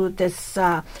into this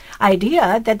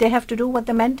idea that they have to do what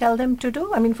the men tell them to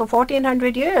do. I mean, for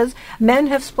 1400 years, men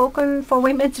have spoken for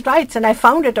women's rights, and I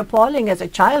found it appalling as a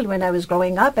child when I was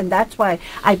growing up, and that's why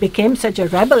I became such a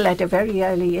rebel at a very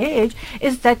early age,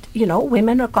 is that,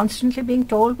 women are constantly being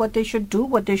told what they should do,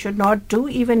 what they should not do,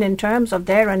 even in terms of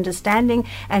their understanding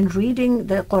and reading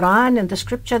the Quran and the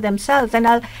scripture themselves. And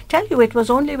I'll tell you, it was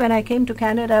only when I came to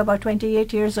Canada about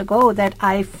 28 years ago that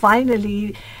I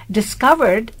finally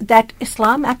discovered that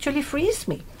Islam actually frees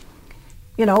me.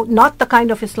 Not the kind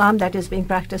of Islam that is being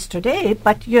practiced today,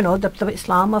 but, the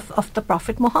Islam of the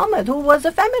Prophet Muhammad, who was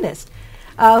a feminist,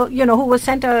 who was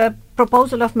sent a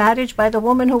proposal of marriage by the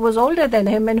woman who was older than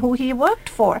him and who he worked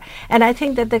for. And I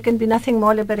think that there can be nothing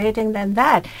more liberating than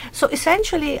that. So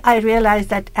essentially, I realized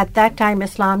that at that time,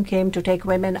 Islam came to take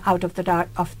women out of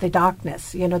the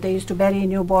darkness. They used to bury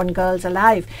newborn girls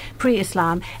alive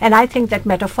pre-Islam. And I think that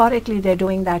metaphorically, they're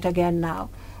doing that again now.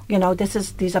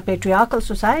 These are patriarchal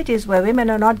societies where women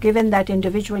are not given that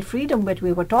individual freedom that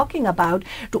we were talking about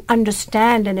to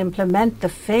understand and implement the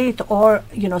faith or,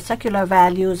 secular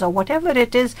values or whatever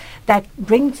it is that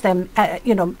brings them,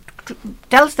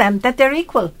 tells them that they're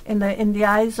equal in the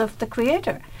eyes of the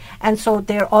Creator. And so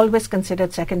they're always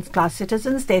considered second-class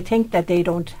citizens. They think that they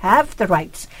don't have the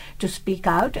rights to speak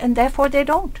out, and therefore they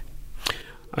don't.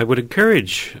 I would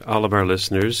encourage all of our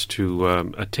listeners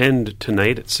to attend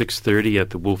tonight at 6:30 at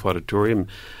the Wolf Auditorium,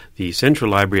 the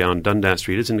Central Library on Dundas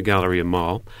Street. It's in the Galleria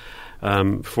Mall,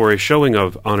 for a showing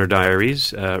of Honor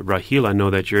Diaries. Raheel, I know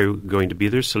that you're going to be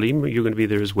there. Salim, you're going to be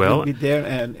there as well. I'll be there,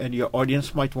 and your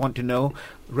audience might want to know,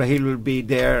 Raheel will be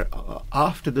there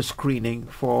after the screening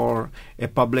for a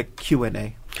public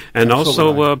Q&A. And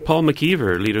also Paul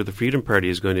McKeever, leader of the Freedom Party,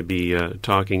 is going to be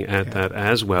talking at that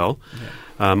as well. Yeah.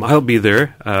 I'll be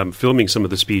there filming some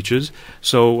of the speeches.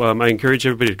 So I encourage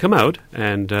everybody to come out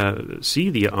and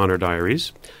see the Honor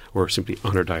Diaries, or simply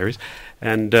Honor Diaries.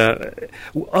 And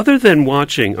other than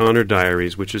watching Honor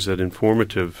Diaries, which is an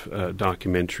informative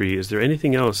documentary, is there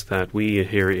anything else that we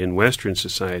here in Western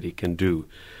society can do?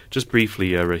 Just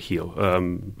briefly, Raheel,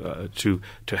 to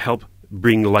help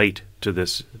bring light to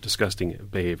this disgusting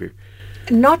behavior?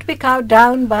 Not be cowed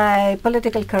down by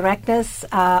political correctness,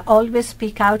 always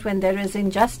speak out when there is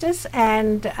injustice,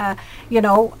 and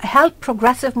help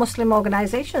progressive Muslim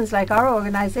organizations like our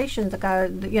organization,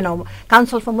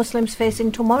 Council for Muslims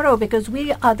Facing Tomorrow, because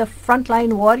we are the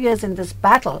frontline warriors in this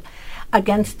battle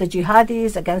against the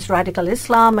jihadis, against radical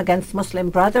Islam, against Muslim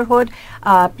Brotherhood.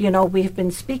 We've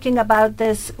been speaking about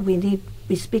this. We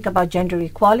speak about gender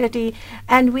equality,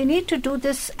 and we need to do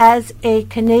this as a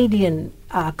Canadian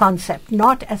concept,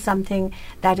 not as something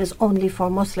that is only for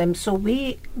Muslims. So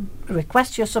we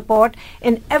request your support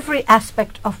in every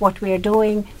aspect of what we are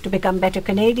doing to become better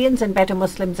Canadians and better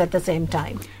Muslims at the same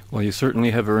time. Well, you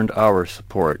certainly have earned our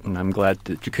support, and I'm glad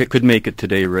that you could make it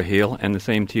today, Raheel, and the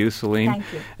same to you, Celine.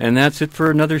 Thank you. And that's it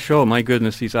for another show. My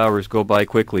goodness, these hours go by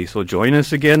quickly. So join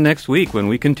us again next week when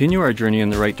we continue our journey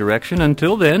in the right direction.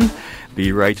 Until then,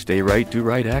 be right, stay right, do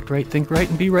right, act right, think right,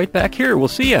 and be right back here. We'll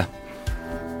see ya.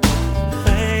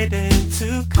 Fade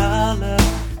into color,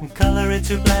 and color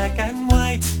into black and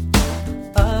white.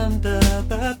 Under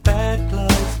the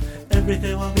bedclothes,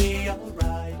 everything will be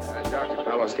alright. Dr.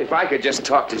 Fellows, if I could just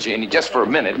talk to Jeannie just for a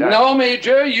minute. No,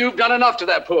 Major, you've done enough to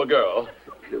that poor girl.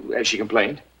 Has she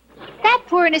complained? That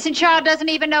poor innocent child doesn't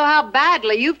even know how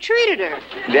badly you've treated her.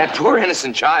 That poor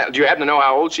innocent child. Do you happen to know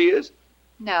how old she is?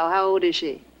 No, how old is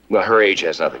she? Well, her age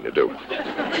has nothing to do with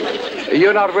it.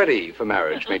 You're not ready for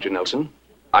marriage, Major Nelson.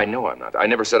 I know I'm not. I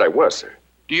never said I was, sir.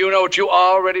 Do you know what you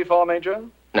are ready for, Major?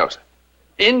 No, sir.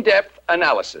 In-depth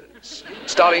analysis.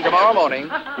 Starting tomorrow morning,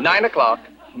 9 o'clock,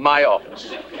 my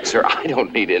office. Sir, I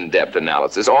don't need in-depth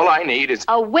analysis. All I need is...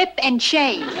 A whip and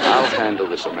chain. I'll handle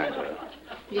this, Amanda.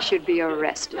 You should be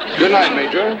arrested. Good night,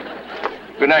 Major.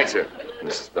 Good night, sir,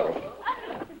 Mrs. Bell.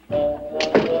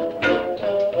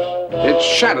 It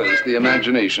shatters the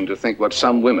imagination to think what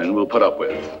some women will put up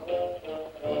with.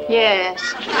 Yes.